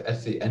archive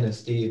at the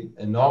NSD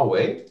in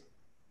Norway.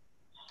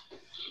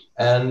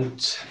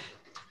 And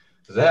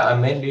there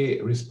I'm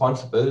mainly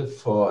responsible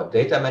for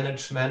data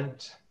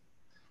management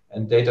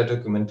and data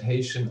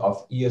documentation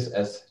of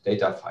ESS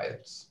data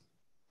files.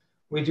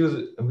 We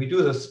do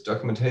this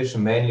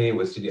documentation mainly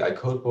with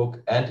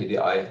DDI-Codebook and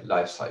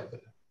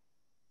DDI-Lifecycle.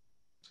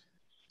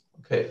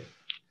 Okay,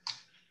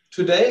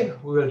 today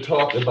we will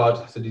talk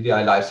about the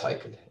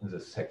DDI-Lifecycle in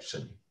this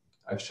section.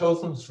 I've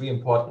chosen 3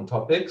 important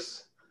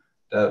topics,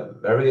 the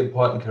very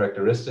important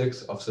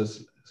characteristics of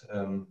this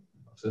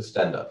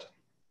standard.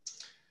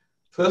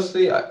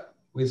 Firstly,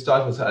 we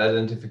start with the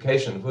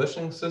identification and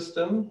versioning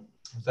system.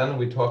 Then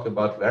we talk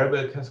about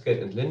variable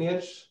cascade and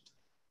lineage.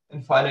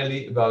 And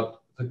finally,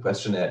 about the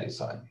questionnaire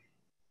design.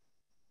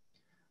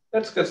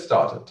 Let's get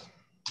started.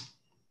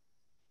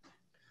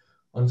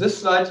 On this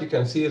slide, you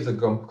can see the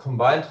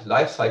combined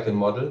lifecycle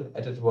model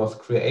as it was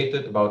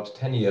created about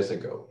 10 years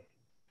ago.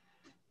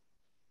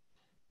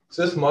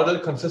 This model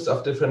consists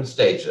of different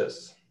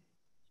stages.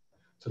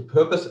 The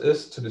purpose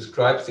is to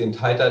describe the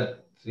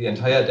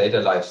entire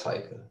data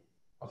lifecycle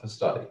of a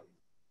study.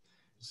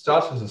 It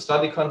starts with the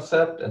study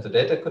concept and the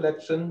data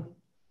collection,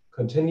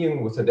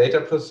 continuing with the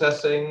data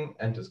processing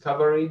and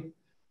discovery,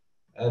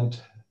 and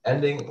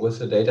ending with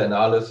the data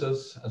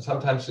analysis. And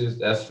sometimes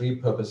there's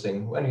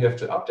repurposing when you have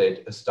to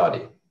update a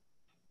study.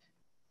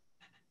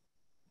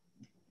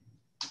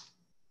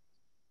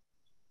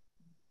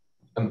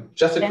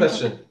 Just a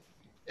question.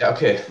 Yeah,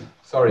 okay,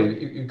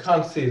 sorry, you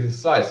can't see the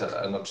slides that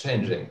are not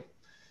changing.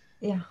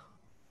 Yeah.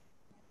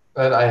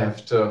 But I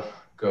have to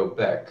go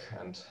back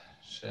and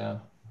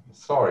share.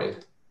 Sorry,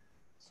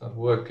 it's not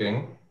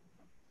working.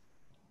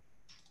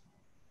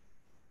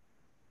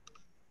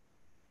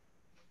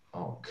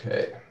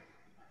 Okay.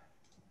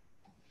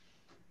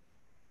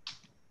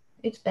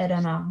 It's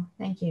better now.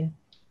 Thank you.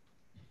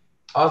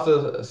 Are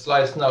the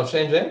slides now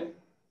changing?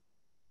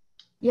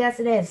 Yes,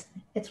 it is.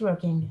 It's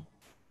working.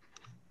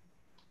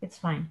 It's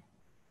fine.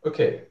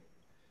 Okay.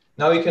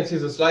 Now you can see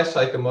this life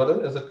cycle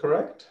model. Is it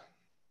correct?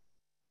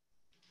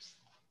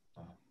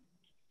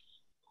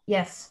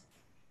 Yes.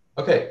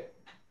 Okay.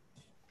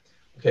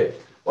 Okay.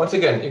 Once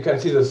again, you can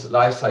see this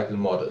life cycle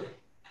model.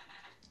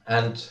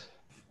 And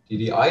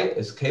DDI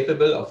is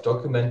capable of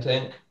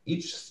documenting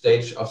each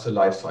stage of the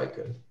life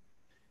cycle.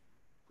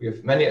 We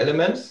have many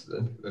elements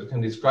that can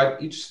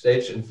describe each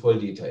stage in full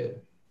detail.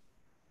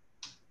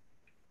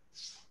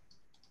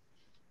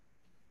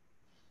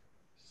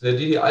 The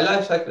DDI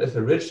lifecycle is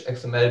a rich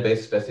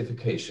XML-based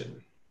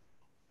specification.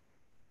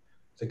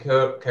 The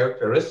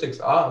characteristics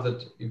are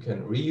that you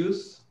can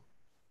reuse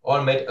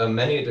many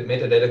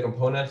metadata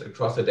components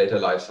across the data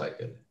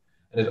lifecycle,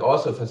 and it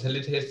also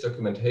facilitates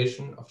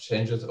documentation of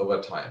changes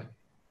over time.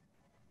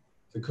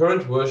 The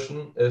current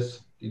version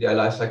is DDI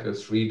Lifecycle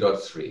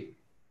 3.3.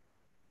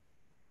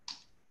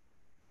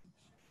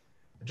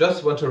 I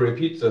just want to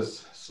repeat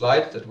this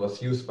slide that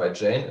was used by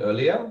Jane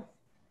earlier.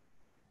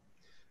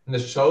 And it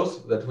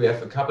shows that we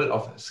have a couple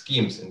of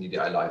schemes in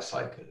DDI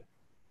Lifecycle.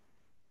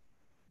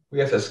 We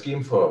have a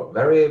scheme for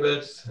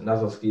variables,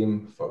 another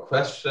scheme for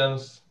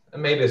questions,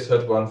 and maybe a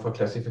third one for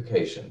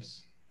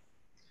classifications.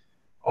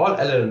 All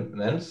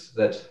elements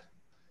that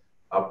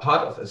are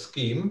part of a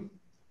scheme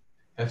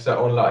have their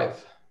own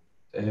life.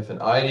 They have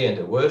an ID and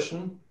a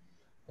version,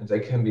 and they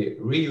can be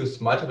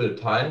reused multiple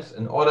times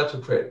in order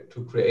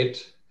to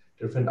create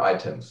different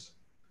items.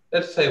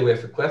 Let's say we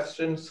have a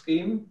question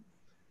scheme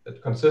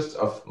that consists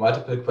of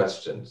multiple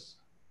questions.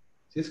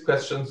 These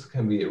questions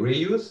can be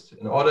reused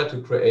in order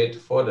to create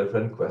 4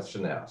 different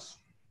questionnaires.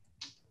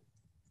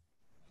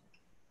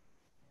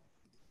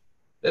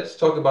 Let's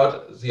talk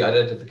about the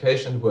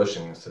identification and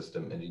versioning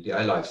system in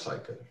DDI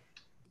lifecycle.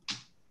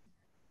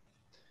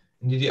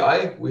 In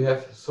DDI, we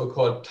have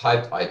so-called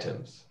typed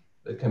items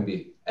that can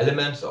be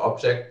elements or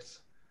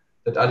objects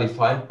that are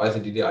defined by the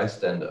DDI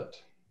standard.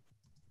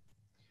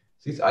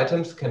 These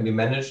items can be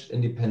managed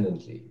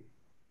independently.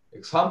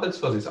 Examples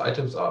for these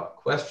items are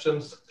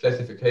questions,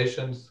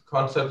 classifications,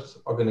 concepts,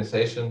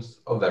 organizations,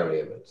 or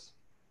variables.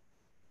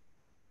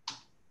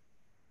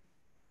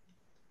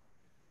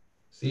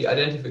 The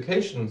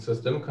identification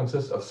system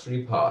consists of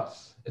 3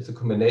 parts. It's a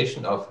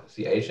combination of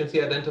the agency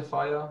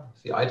identifier,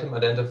 the item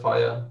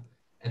identifier,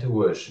 and a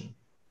version.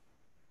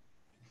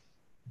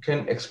 You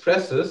can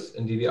express this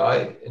in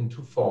DDI in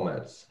 2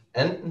 formats.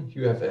 And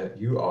you have a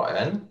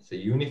URN, the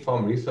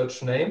Uniform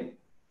Research Name.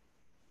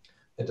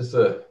 It is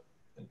a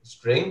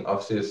string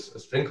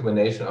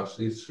combination of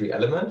these 3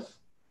 elements,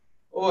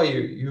 or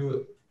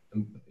you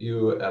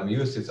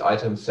use these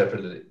items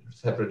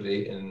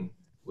separately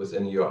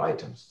within your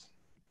items.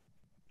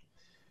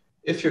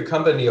 If your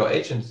company or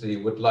agency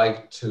would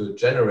like to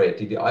generate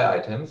DDI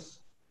items,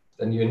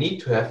 then you need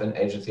to have an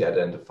agency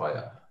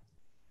identifier.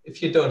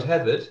 If you don't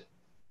have it,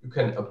 you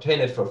can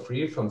obtain it for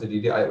free from the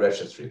DDI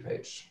registry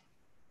page.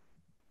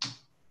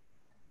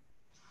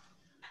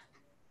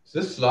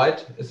 This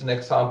slide is an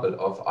example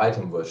of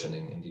item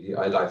versioning in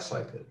DDI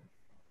lifecycle.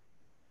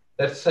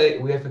 Let's say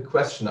we have a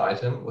question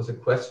item with a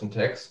question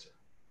text.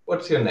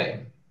 What's your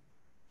name?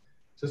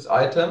 This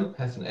item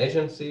has an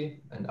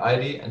agency, an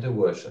ID, and a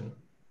version.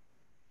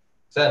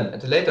 Then,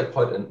 at a later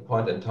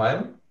point in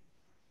time,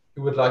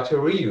 you would like to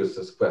reuse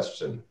this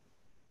question.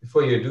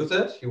 Before you do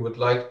that, you would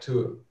like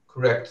to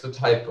correct the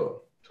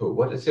typo to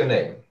what is your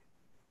name?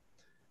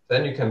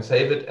 Then you can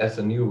save it as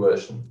a new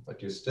version,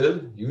 but you still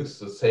use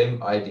the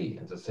same ID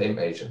and the same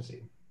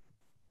agency.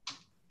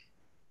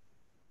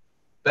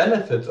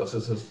 Benefits of the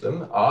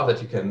system are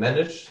that you can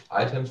manage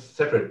items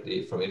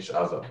separately from each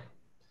other.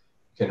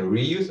 You can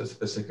reuse a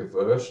specific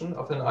version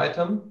of an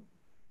item.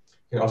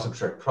 You can also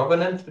track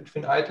provenance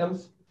between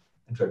items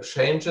and track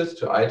changes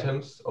to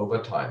items over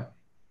time.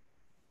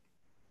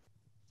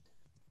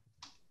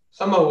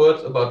 Some more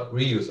words about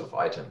reuse of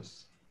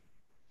items.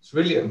 It's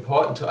really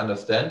important to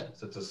understand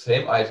that the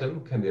same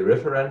item can be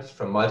referenced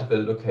from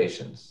multiple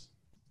locations.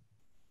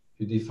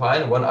 You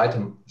define one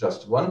item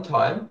just one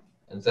time,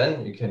 and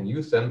then you can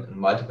use them in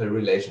multiple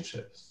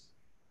relationships.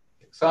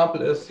 The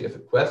example is you have a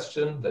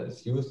question that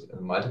is used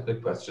in multiple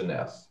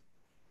questionnaires,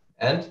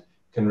 and you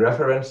can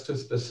reference to a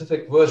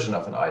specific version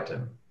of an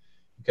item.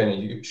 You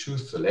can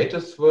choose the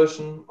latest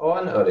version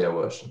or an earlier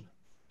version.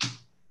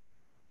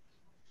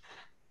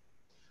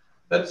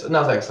 That's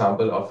another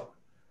example of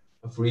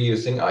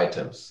reusing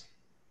items.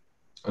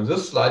 On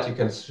this slide, you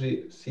can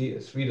see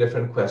 3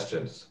 different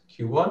questions,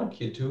 Q1,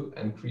 Q2,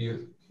 and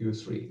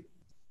Q3.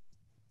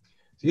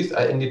 These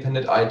are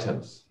independent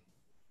items,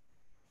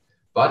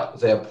 but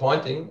they are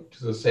pointing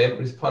to the same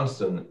response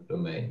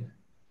domain.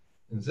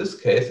 In this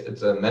case,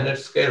 it's a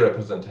managed scale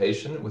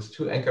representation with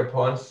 2 anchor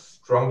points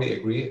strongly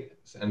agree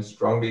and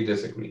strongly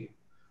disagree.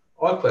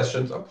 All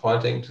questions are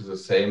pointing to the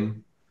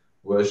same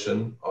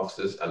version of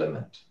this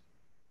element.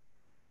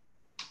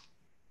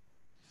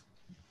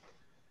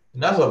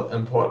 Another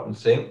important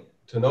thing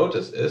to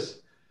notice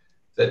is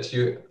that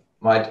you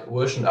might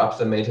version up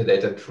the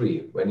metadata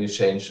tree when you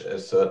change a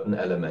certain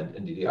element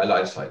in DDI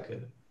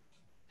lifecycle.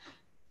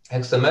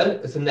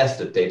 XML is a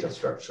nested data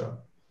structure.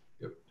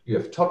 You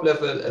have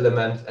top-level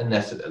elements and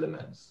nested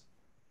elements.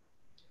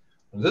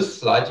 On this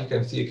slide, you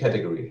can see a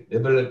category,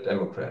 Liberal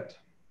Democrat.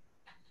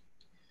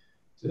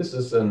 This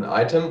is an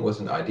item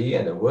with an ID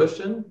and a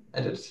version,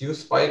 and it's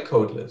used by a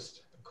code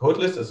list. A code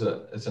list is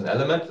an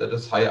element that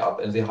is higher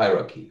up in the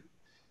hierarchy.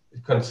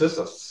 It consists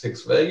of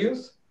 6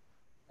 values,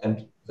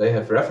 and they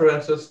have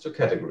references to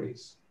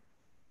categories.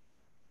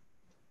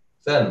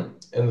 Then,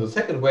 in the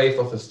second wave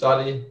of the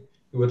study,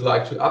 you would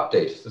like to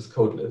update this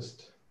code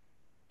list.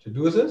 To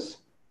do this,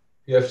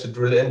 you have to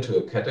drill into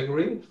a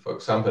category, for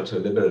example, to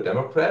Liberal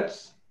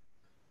Democrats.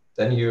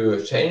 Then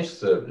you change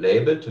the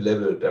label to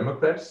Liberal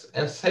Democrats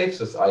and save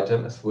this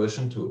item as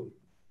version 2.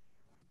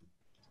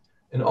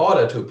 In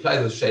order to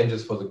apply these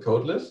changes for the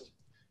code list,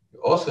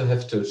 you also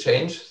have to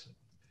change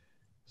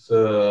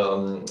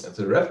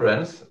the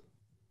reference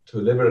to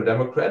Liberal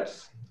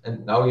Democrats,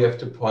 and now you have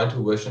to point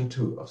to version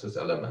 2 of this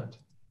element.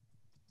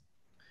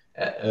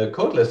 A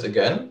code list,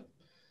 again,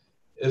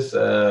 is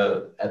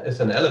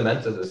an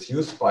element that is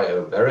used by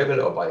a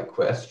variable or by a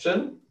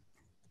question,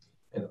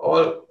 and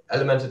all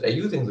elements that are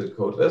using the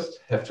code list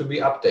have to be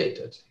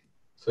updated.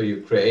 So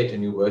you create a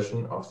new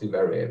version of the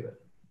variable.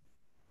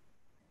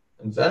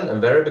 And then a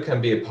variable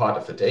can be a part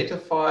of a data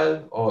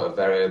file or a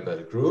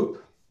variable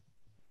group.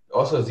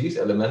 Also, these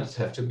elements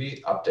have to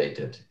be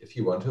updated if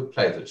you want to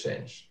apply the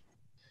change.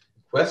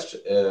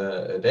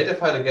 A data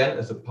file, again,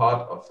 is a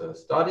part of the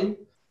study,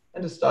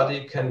 and the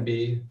study can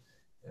be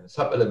a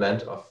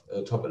sub-element of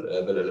a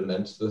top-level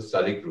element, the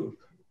study group.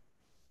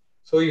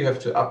 So you have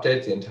to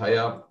update the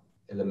entire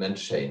element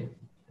chain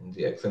in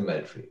the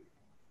XML tree.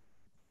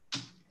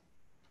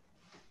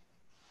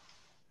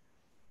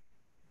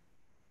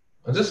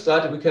 On this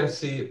slide, we can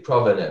see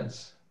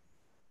provenance.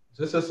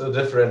 This is a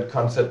different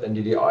concept in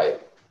DDI.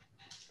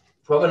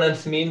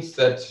 Provenance means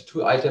that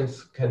two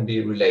items can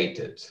be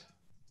related.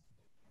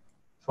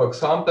 For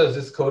example,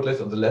 this code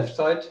list on the left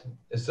side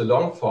is the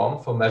long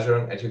form for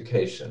measuring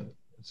education.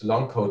 It's a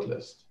long code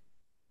list.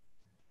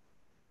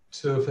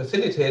 To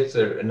facilitate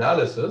the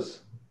analysis,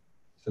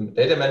 the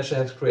data manager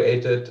has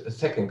created a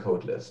second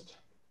code list.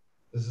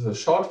 This is a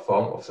short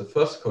form of the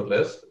first code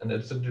list, and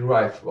it's a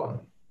derived one.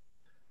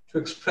 To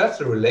express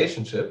the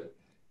relationship,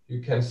 you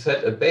can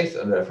set a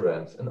base-on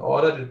reference in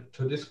order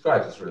to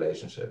describe this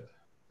relationship.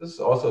 This is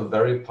also a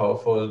very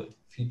powerful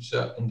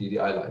feature in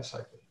DDI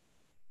Lifecycle.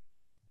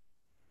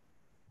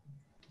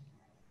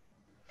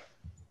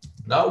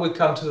 Now we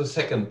come to the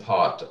second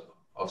part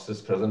of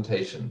this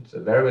presentation, the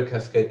variable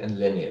cascade and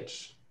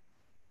lineage.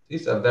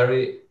 These are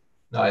very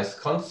nice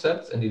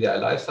concepts in DDI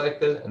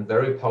Lifecycle and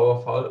very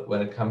powerful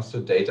when it comes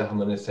to data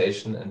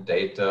harmonization and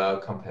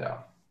data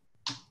compare.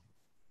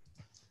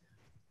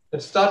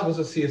 Let's start with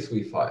a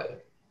CSV file.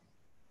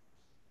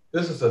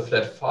 This is a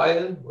flat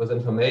file where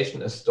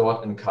information is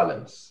stored in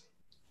columns.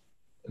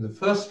 In the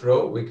first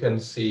row, we can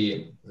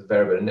see the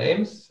variable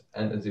names,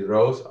 and in the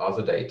rows are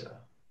the data.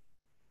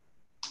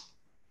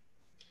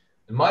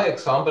 In my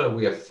example,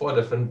 we have 4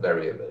 different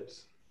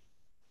variables.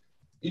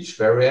 Each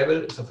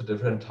variable is of a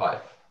different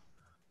type.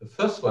 The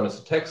first one is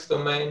a text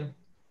domain,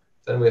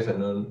 then we have a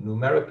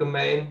numeric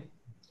domain,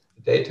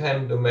 a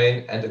datetime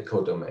domain, and a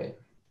code domain.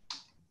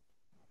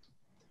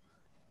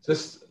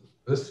 This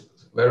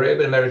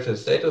variable marital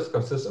status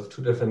consists of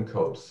 2 different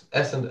codes,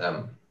 S and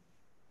M.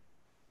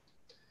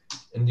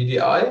 In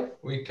DDI,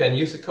 we can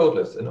use a code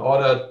list in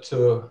order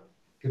to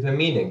give a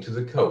meaning to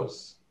the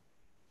codes.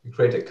 We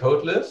create a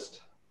code list.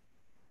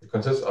 It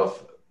consists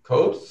of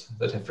codes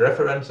that have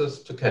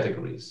references to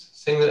categories,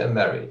 single and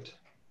married.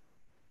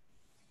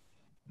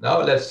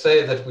 Now let's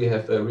say that we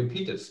have a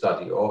repeated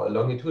study or a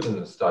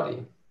longitudinal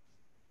study,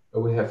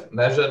 where we have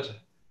measured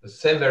the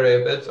same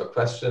variables or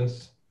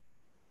questions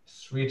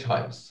 3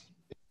 times.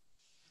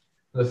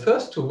 In the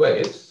first 2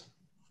 waves,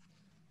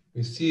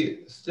 we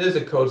see still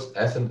the codes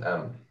S and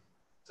M.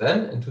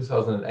 Then in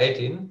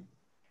 2018,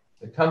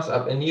 there comes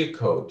up a new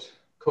code,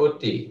 code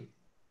D.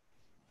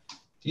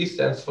 D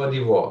stands for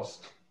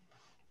divorced.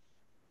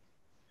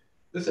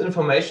 This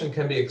information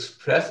can be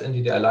expressed in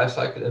DDI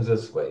Lifecycle in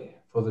this way.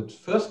 For the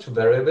first 2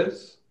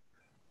 variables,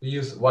 we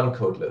use 1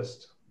 code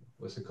list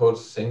with the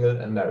codes single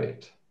and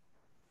married.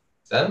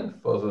 Then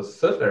for the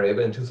third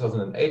variable in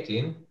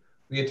 2018,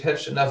 we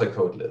attach another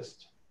code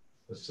list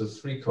with the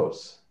 3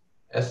 codes,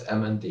 S,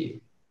 M, and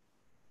D.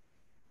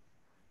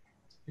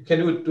 You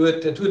can do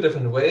it in 2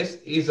 different ways.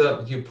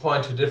 Either you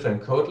point to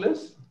different code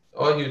lists,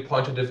 or you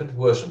point to different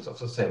versions of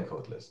the same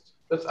code list.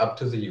 That's up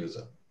to the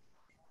user.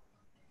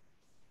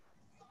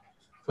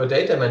 For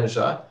data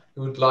manager,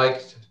 you would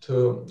like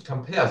to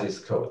compare these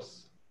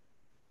codes.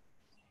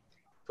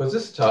 For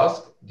this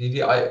task,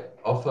 DDI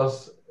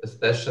offers a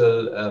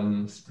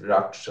special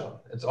structure.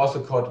 It's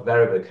also called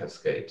variable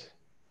cascade.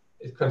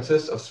 It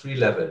consists of 3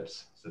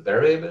 levels: the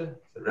variable,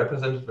 the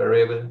represented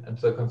variable, and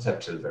the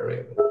conceptual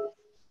variable.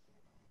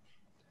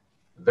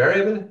 A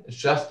variable is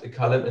just a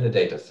column in a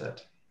data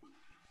set.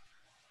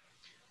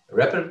 A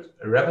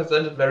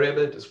represented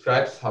variable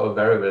describes how a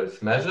variable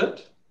is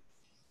measured.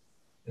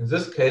 In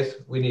this case,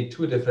 we need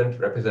 2 different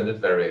represented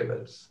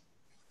variables.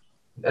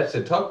 And at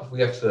the top,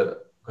 we have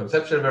the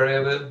conceptual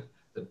variable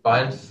that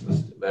binds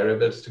the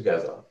variables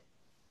together.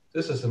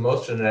 This is the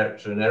most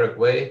generic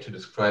way to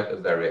describe a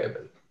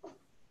variable.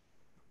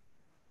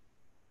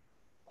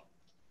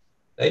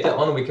 Later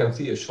on, we can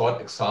see a short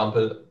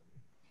example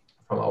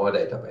from our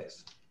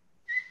database.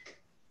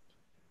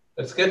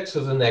 Let's get to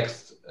the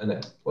next.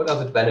 What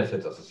are the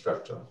benefits of the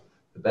structure?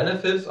 The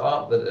benefits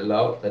are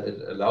that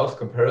it allows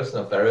comparison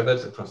of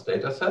variables across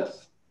data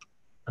sets,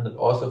 and it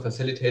also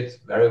facilitates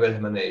variable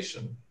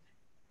harmonization.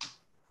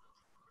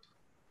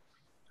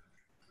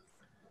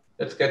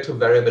 Let's get to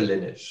variable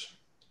lineage.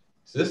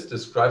 This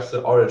describes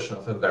the origin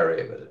of a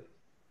variable.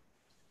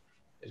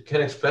 It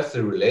can express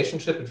the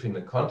relationship between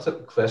the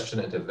concept, question,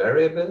 and a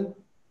variable,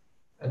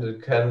 and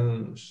it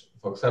can,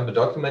 for example,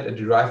 document a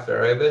derived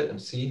variable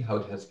and see how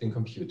it has been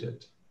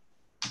computed.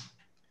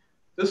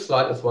 This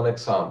slide is one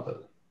example.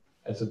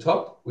 At the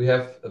top, we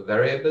have a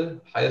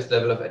variable, highest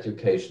level of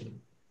education.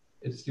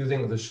 It's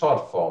using the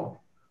short form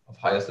of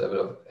highest level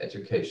of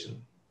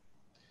education.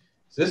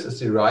 This is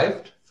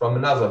derived from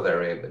another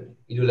variable,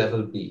 edu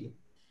level B,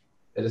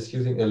 that is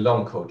using a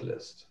long code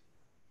list.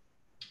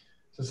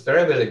 This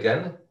variable,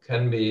 again,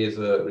 can be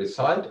the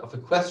result of a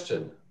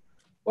question.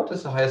 What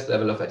is the highest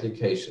level of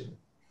education?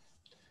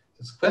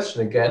 This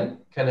question, again,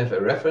 can have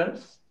a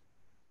reference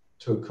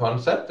to a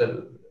concept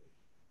that,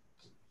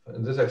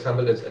 in this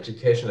example, is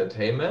education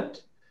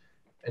attainment.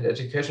 And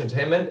education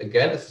attainment,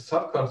 again, is a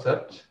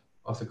subconcept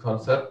of the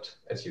concept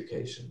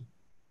education.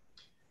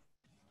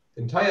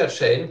 The entire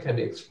chain can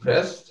be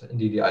expressed in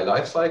DDI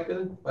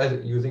lifecycle by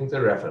using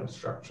the reference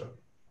structure.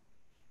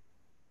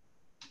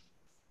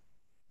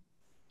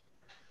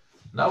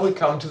 Now we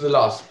come to the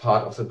last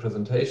part of the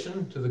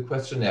presentation, to the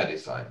questionnaire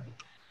design.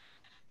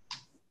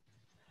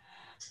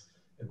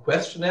 A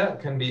questionnaire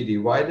can be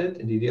divided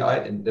in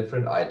DDI in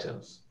different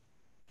items.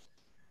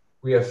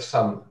 We have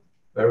some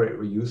very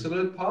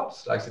reusable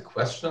parts, like the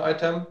question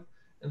item,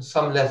 and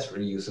some less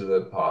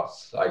reusable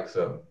parts, like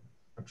the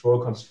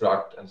control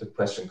construct and the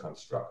question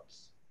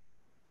constructs.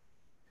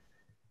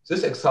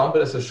 This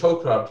example is a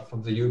show chart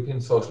from the European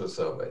Social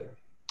Survey.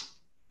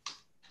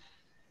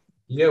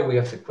 Here we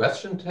have the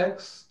question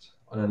text.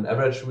 On an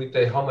average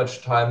weekday, how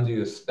much time do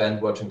you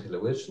spend watching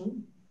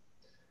television?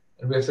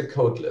 And we have the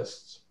code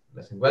lists,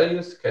 missing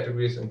values,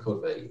 categories, and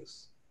code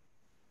values.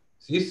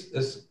 This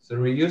is the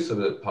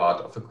reusable part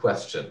of a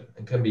question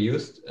and can be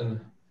used in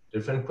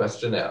different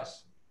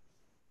questionnaires.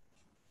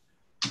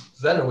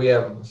 Then we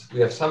have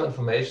some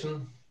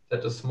information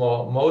that is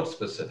more mode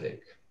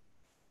specific.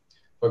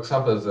 For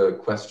example, the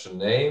question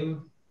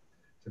name,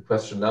 the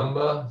question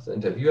number, the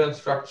interview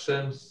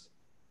instructions,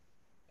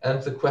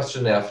 and the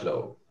questionnaire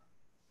flow.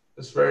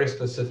 It's very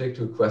specific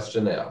to a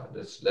questionnaire.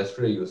 It's less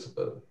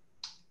reusable.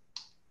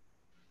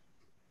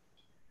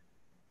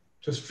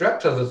 To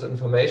structure this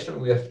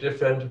information, we have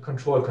different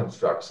control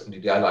constructs in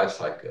DDI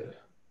lifecycle.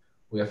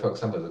 We have, for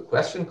example, the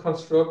question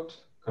construct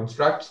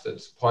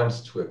that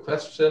points to a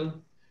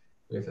question.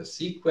 We have a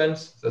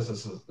sequence. This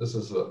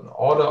is an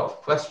order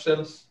of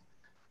questions.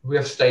 We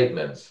have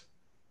statements.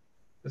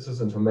 This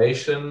is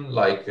information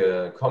like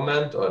a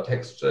comment or a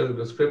textual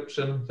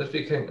description that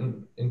we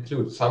can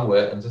include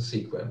somewhere in the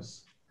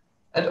sequence.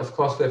 And of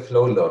course, we have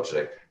flow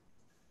logic,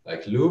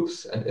 like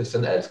loops and ifs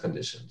and else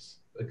conditions.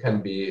 It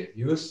can be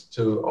used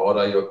to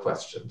order your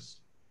questions.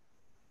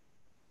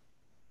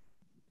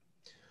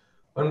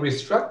 When we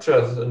structure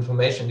this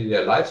information in the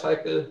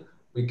lifecycle,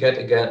 we get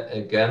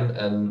again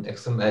an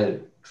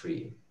XML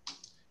tree.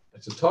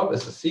 At the top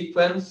is a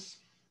sequence.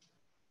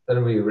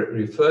 Then we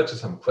refer to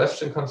some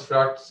question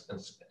constructs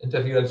and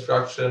interview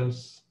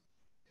instructions,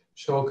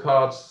 show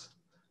cards.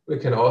 We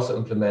can also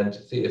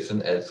implement the ifs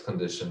and else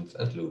conditions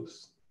and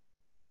loops.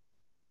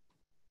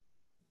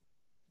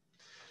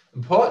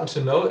 Important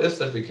to know is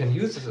that we can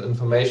use this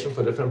information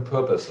for different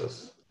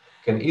purposes.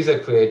 We can either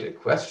create a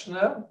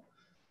questionnaire,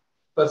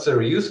 but the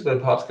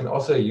reusable parts can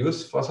also be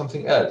used for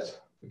something else.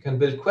 We can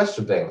build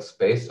question banks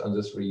based on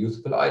these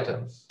reusable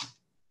items.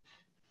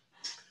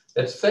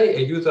 Let's say a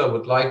user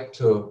would like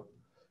to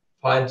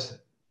find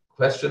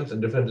questions in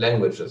different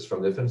languages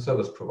from different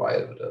service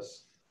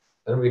providers.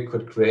 Then we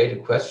could create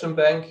a question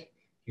bank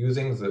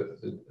using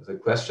the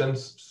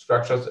questions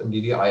structures in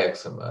DDI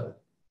XML.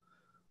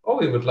 Or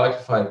we would like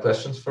to find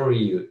questions for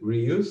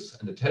reuse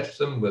and attach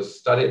them with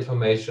study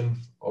information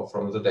or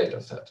from the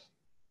dataset.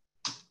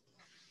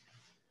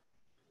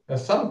 There are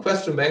some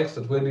question banks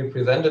that will be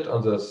presented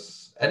on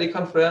this EDDI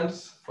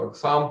conference. For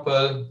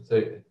example,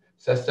 the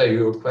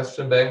CESTA-EU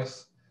question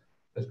banks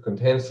that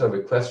contain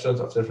survey questions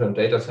of different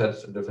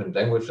datasets in different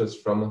languages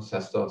from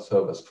CESTA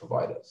service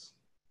providers.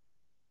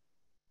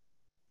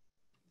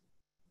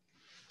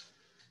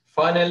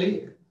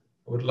 Finally,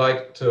 I would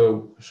like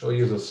to show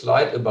you the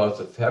slide about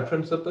the FAIR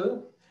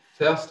principle.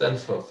 FAIR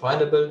stands for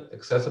findable,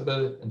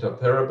 accessible,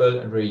 interoperable,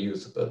 and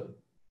reusable.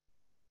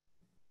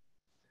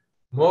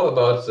 More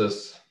about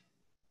this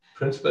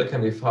principle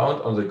can be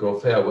found on the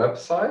GoFair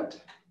website.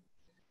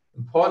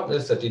 Important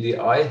is that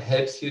DDI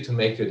helps you to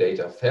make your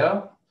data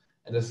fair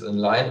and is in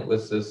line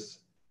with this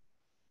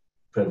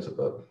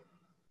principle.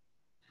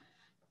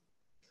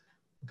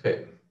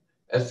 Okay.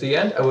 At the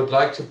end, I would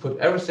like to put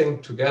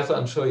everything together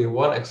and show you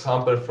one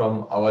example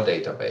from our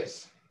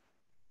database.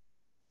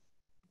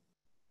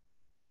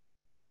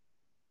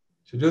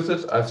 To do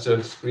this, I have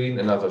to screen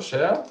another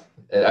share.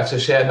 I have to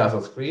share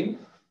another screen.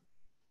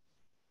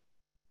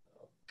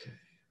 Okay.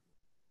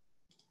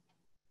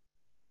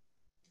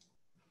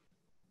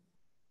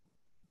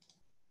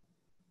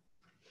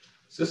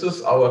 This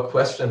is our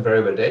question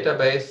variable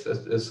database.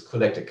 It is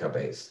Collectica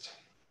based.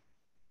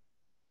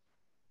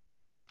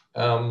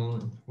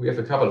 We have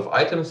a couple of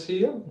items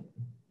here.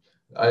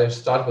 I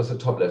start with the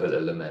top level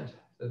element.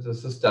 This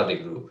is the study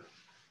group.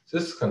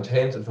 This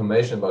contains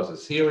information about the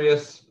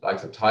series,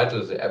 like the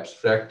title, the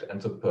abstract, and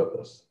the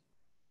purpose.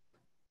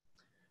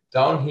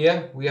 Down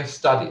here, we have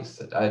studies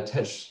that I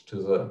attached to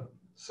the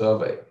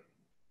survey.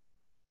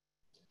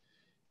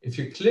 If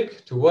you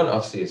click to one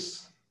of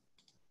these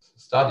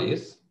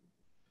studies,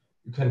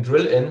 you can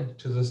drill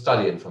into the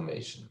study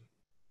information.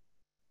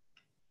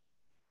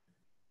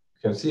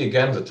 You can see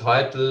again the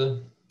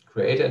title,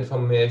 creator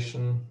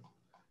information.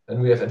 Then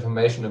we have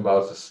information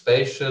about the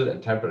spatial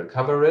and temporal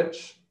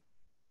coverage.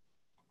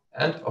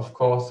 And of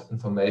course,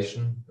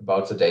 information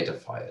about the data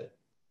file.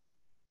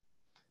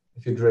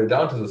 If you drill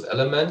down to this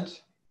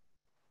element,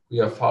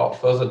 we are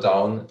further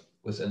down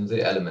within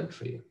the element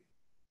tree.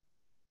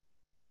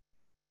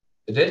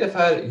 A data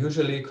file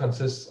usually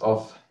consists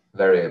of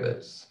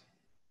variables.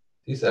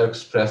 These are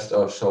expressed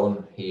or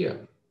shown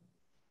here.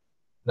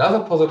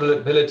 Another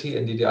possibility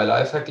in DDI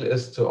lifecycle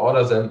is to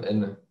order them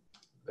in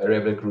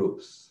variable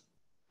groups.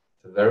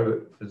 The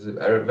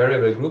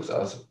variable groups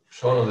are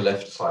shown on the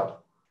left side.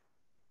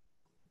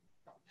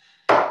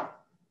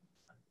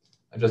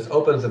 I just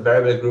open the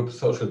variable group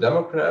social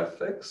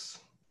demographics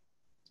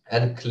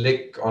and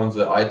click on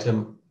the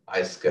item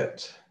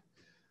iSCED.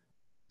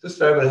 This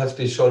variable has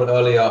been shown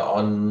earlier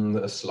on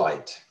the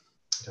slide.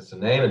 It has a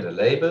name and a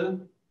label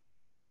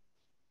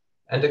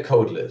and a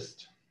code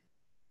list.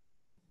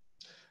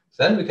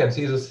 Then we can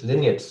see this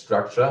lineage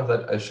structure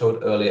that I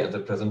showed earlier in the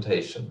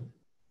presentation.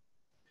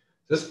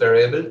 This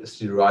variable is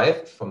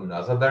derived from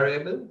another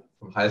variable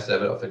from highest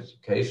level of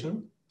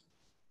education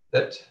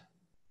that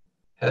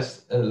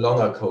has a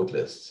longer code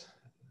list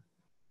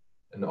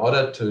in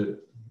order to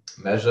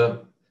measure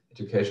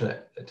education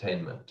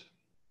attainment.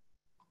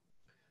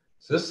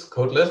 This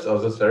code list or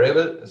this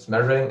variable is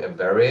measuring a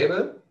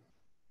variable,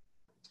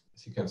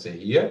 as you can see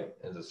here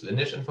in this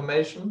lineage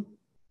information.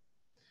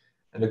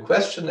 And the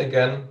question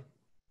again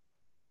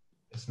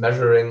is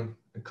measuring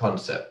a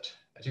concept,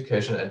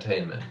 education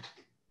attainment.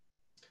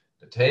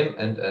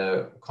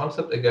 The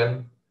concept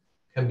again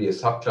can be a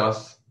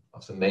subclass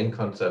of the main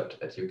concept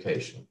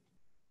education.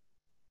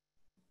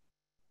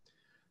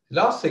 The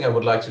last thing I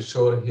would like to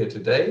show here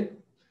today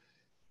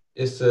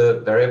is the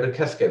variable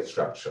cascade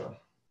structure.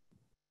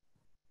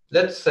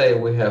 Let's say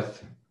we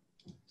have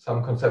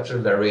some conceptual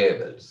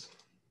variables,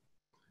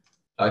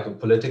 like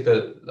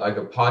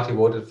a party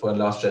voted for in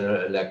last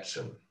general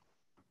election.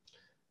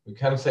 We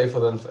can say for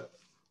them,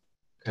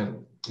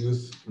 can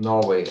use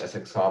Norway as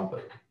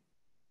example.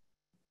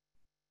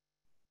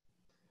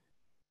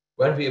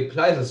 When we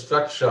apply the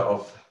structure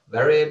of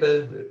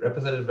variable,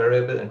 represented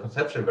variable, and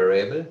conceptual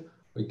variable,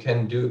 we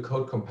can do a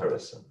code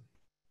comparison.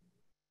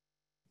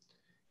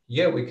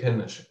 Here we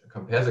can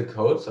compare the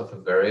codes of a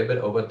variable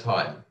over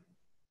time.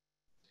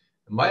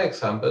 In my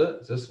example,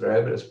 this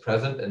variable is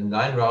present in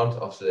 9 rounds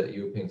of the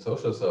European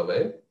Social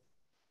Survey,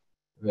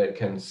 where you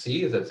can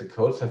see that the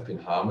codes have been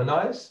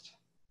harmonized.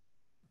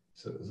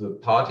 So the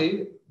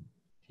party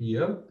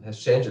here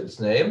has changed its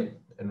name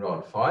in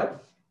round 5,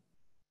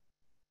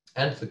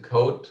 and the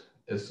code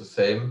is the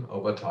same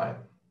over time.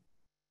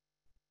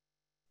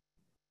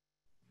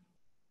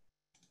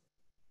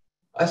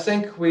 I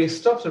think we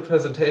stop the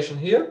presentation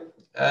here,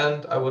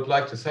 and I would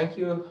like to thank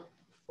you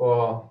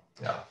for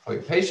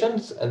your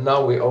patience. And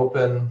now we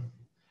open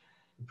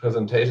the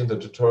presentation, the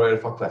tutorial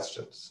for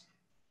questions.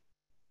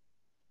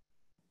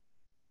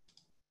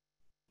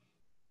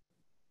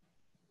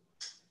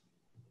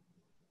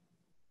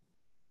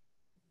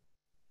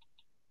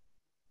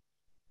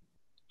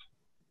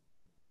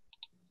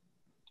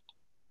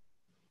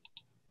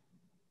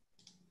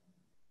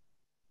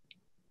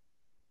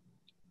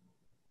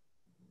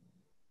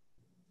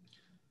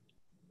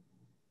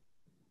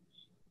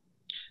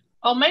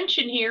 I'll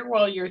mention here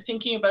while you're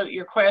thinking about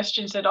your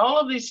questions that all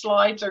of these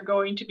slides are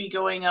going to be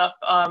going up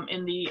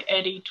in the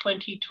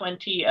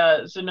EDDI2020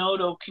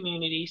 Zenodo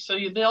community. So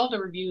you'll be able to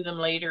review them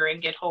later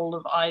and get hold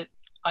of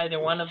either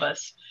one of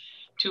us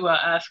to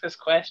ask us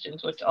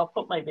questions, which I'll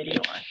put my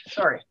video on.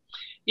 Sorry.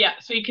 Yeah,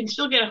 so you can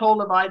still get a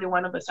hold of either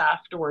one of us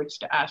afterwards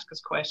to ask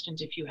us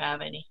questions if you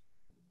have any.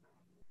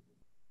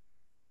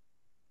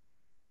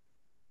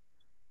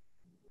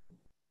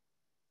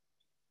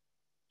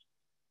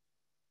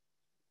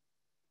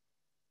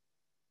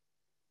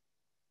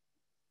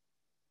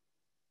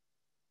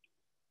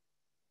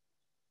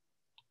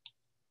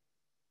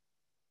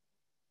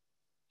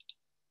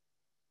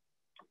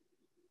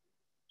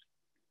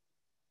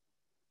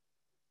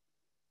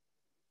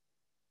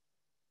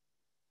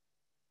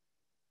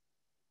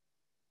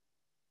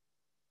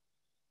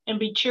 And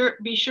be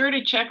sure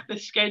to check the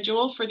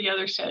schedule for the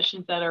other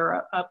sessions that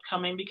are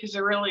upcoming, because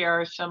there really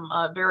are some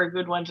very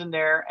good ones in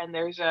there. And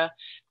there's a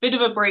bit of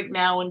a break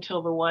now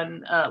until the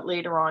one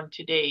later on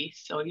today.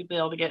 So you'll be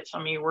able to get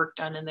some of your work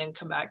done and then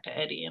come back to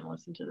EDDI and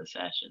listen to the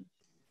session.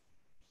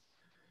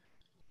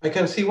 I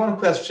can see one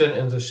question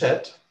in the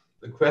chat.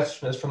 The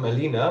question is from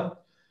Alina.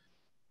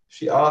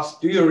 She asked,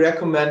 do you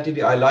recommend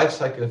DDI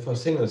lifecycle for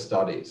single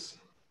studies?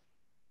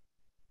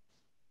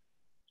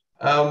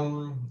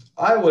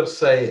 I would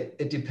say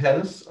it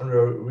depends on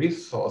your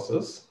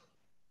resources.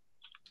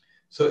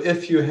 So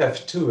if you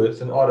have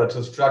tools in order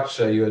to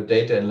structure your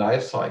data in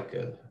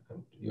lifecycle,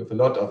 and you have a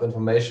lot of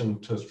information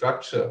to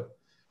structure,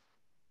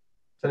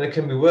 then it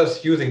can be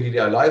worth using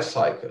DDI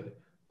lifecycle.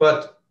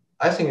 But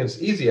I think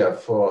it's easier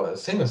for a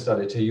single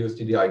study to use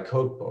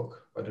DDI-Codebook,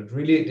 but it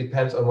really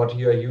depends on what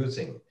you are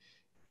using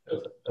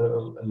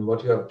and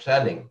what you are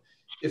planning.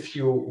 If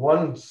you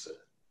want,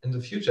 in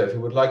the future, if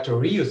you would like to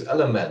reuse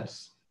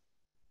elements,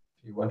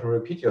 you want to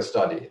repeat your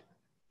study,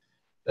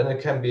 then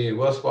it can be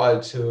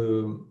worthwhile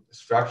to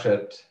structure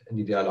it in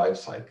DDI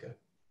lifecycle.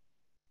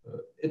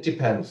 It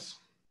depends.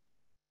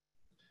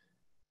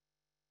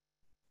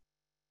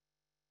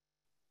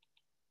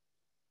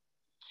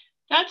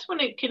 That's when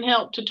it can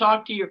help to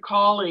talk to your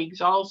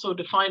colleagues also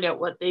to find out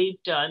what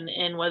they've done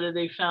and whether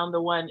they found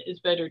the one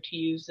is better to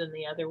use than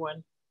the other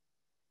one.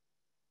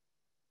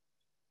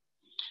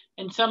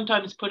 And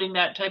sometimes putting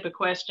that type of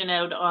question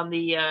out on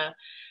the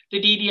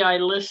DDI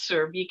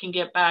listserv, you can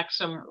get back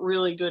some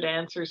really good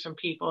answers from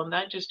people, and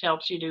that just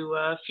helps you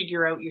to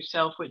figure out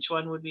yourself which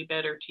one would be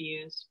better to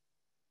use.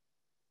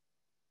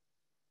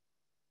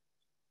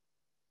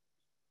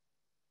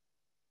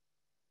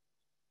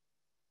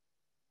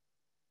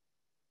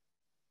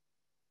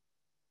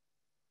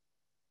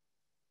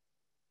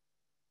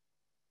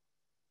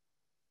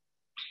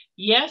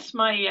 Yes,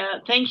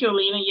 thank you,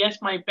 Alina. Yes,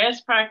 my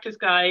best practice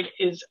guide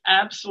is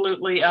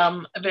absolutely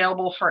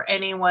available for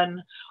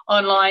anyone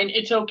online.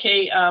 It's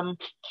okay.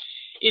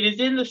 It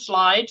is in the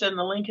slides, and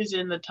the link is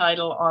in the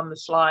title on the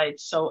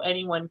slides, so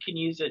anyone can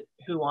use it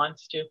who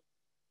wants to.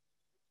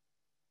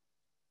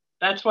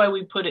 That's why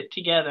we put it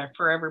together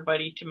for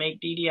everybody to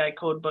make DDI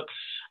Codebook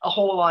a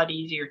whole lot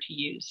easier to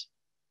use.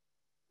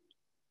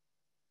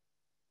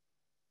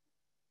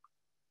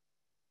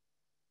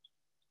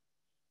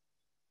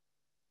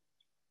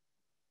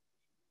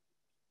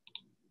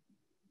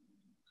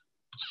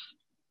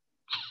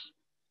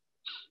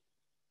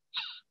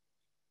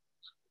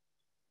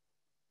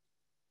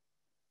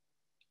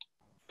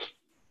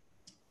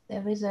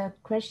 There is a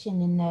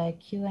question in the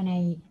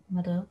Q&A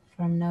model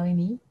from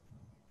Noemi.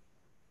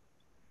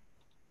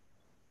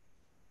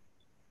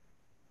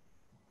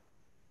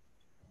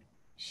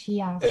 She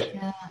asked,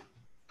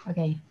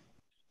 okay.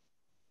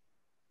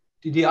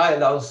 DDI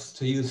allows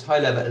to use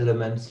high-level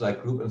elements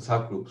like group and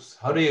subgroups.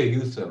 How do you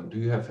use them? Do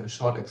you have a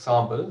short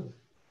example?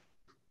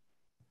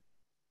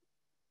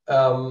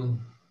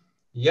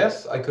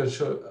 Yes, I could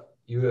show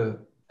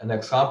you an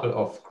example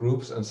of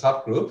groups and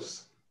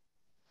subgroups.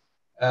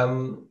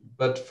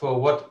 But for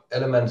what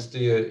elements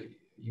do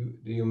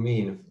you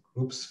mean?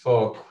 Groups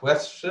for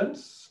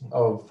questions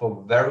or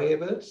for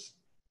variables?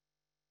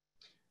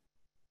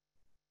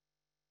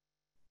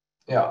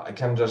 Yeah, I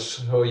can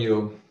just show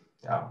you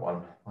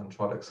one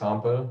short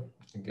example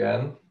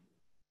again.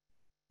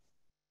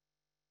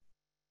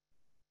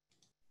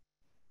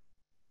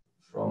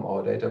 From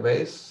our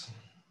database.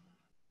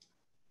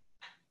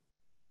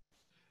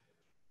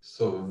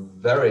 So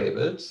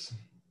variables,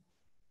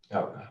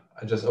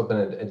 I just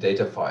opened a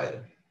data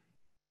file.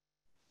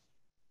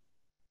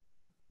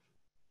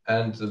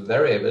 And the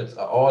variables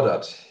are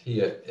ordered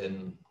here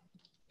in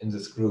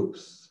these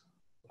groups,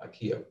 like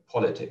here,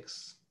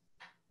 politics.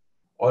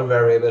 All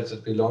variables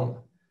that belong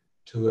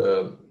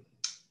to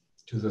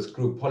this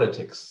group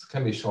politics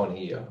can be shown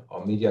here,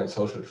 or media and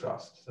social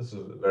trust. This is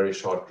a very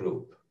short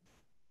group.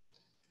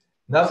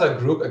 Another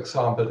group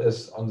example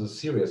is on the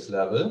series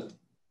level.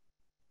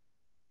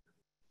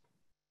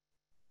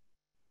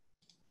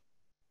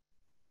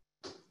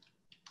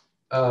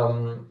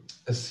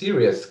 A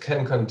series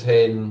can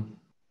contain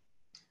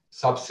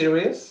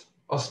subseries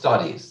or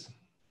studies.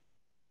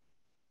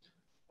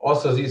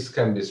 Also, these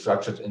can be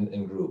structured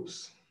in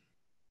groups.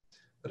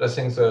 But I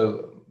think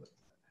the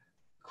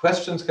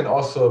questions can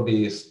also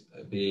be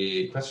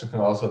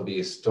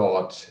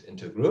stored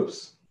into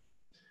groups.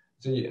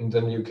 And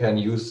then you can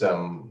use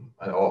them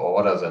or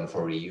order them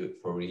for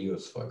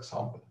reuse, for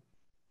example.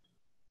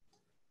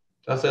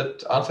 Does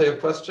it answer your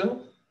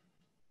question?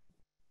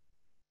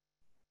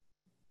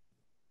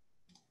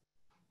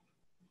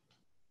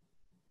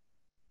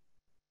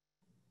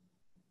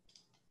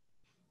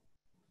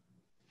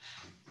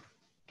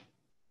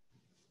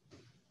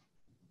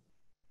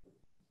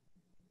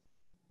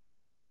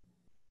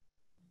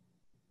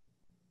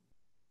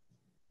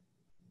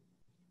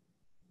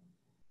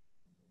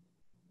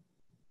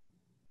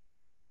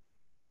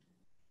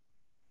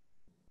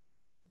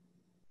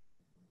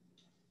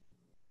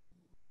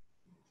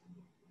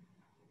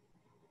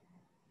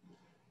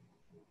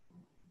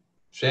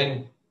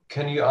 Jane,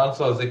 can you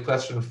answer the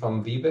question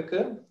from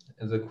Vibeke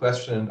in the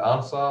question and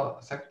answer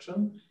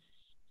section?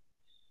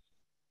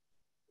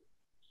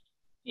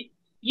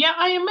 Yeah,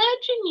 I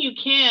imagine you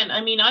can.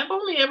 I mean, I've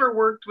only ever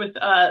worked with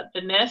the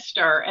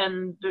Nestar,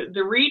 and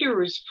the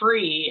reader is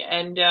free,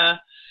 and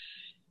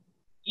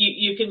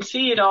you can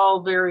see it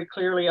all very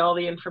clearly. All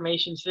the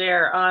information's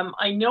there.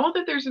 I know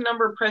that there's a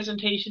number of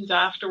presentations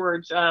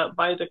afterwards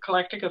by the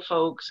Collectica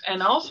folks,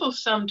 and also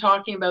some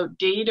talking about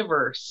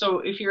Dataverse. So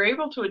if you're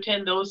able to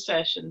attend those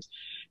sessions,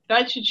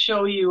 that should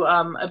show you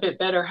a bit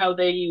better how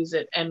they use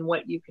it and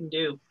what you can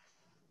do.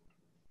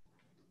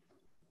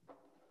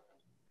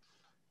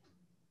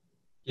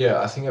 Yeah,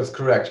 I think that's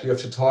correct. You have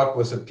to talk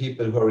with the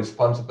people who are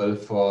responsible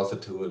for the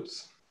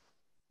tools.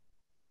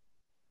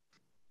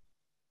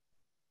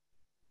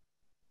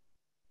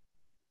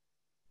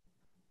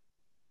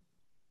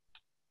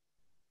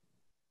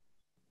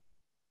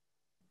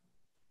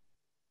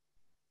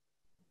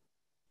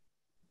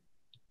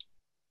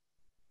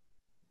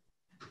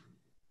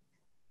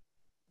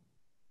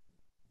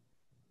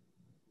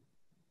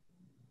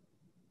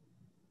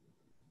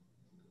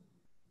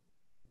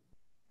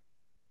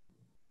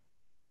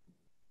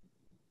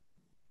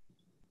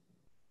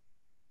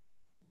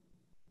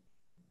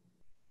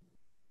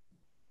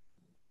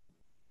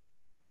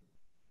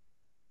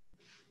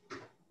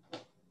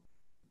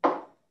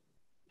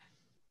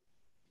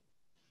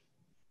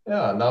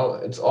 Yeah, now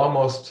it's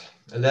almost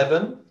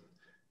 11.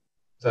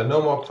 There are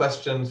no more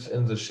questions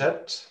in the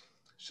chat.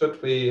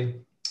 Should we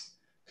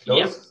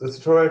close the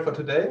tutorial for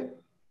today?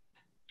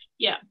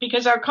 Yeah,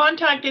 because our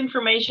contact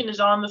information is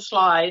on the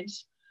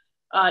slides.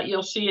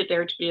 You'll see it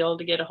there to be able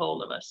to get a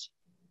hold of us.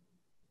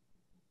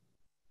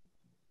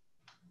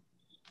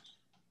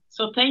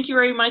 So thank you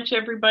very much,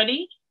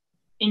 everybody.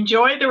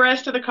 Enjoy the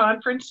rest of the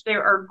conference.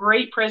 There are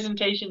great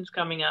presentations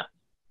coming up.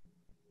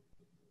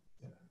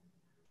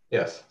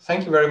 Yes,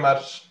 thank you very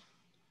much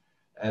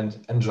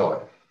and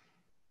enjoy.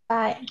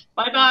 Bye.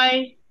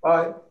 Bye-bye.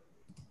 Bye.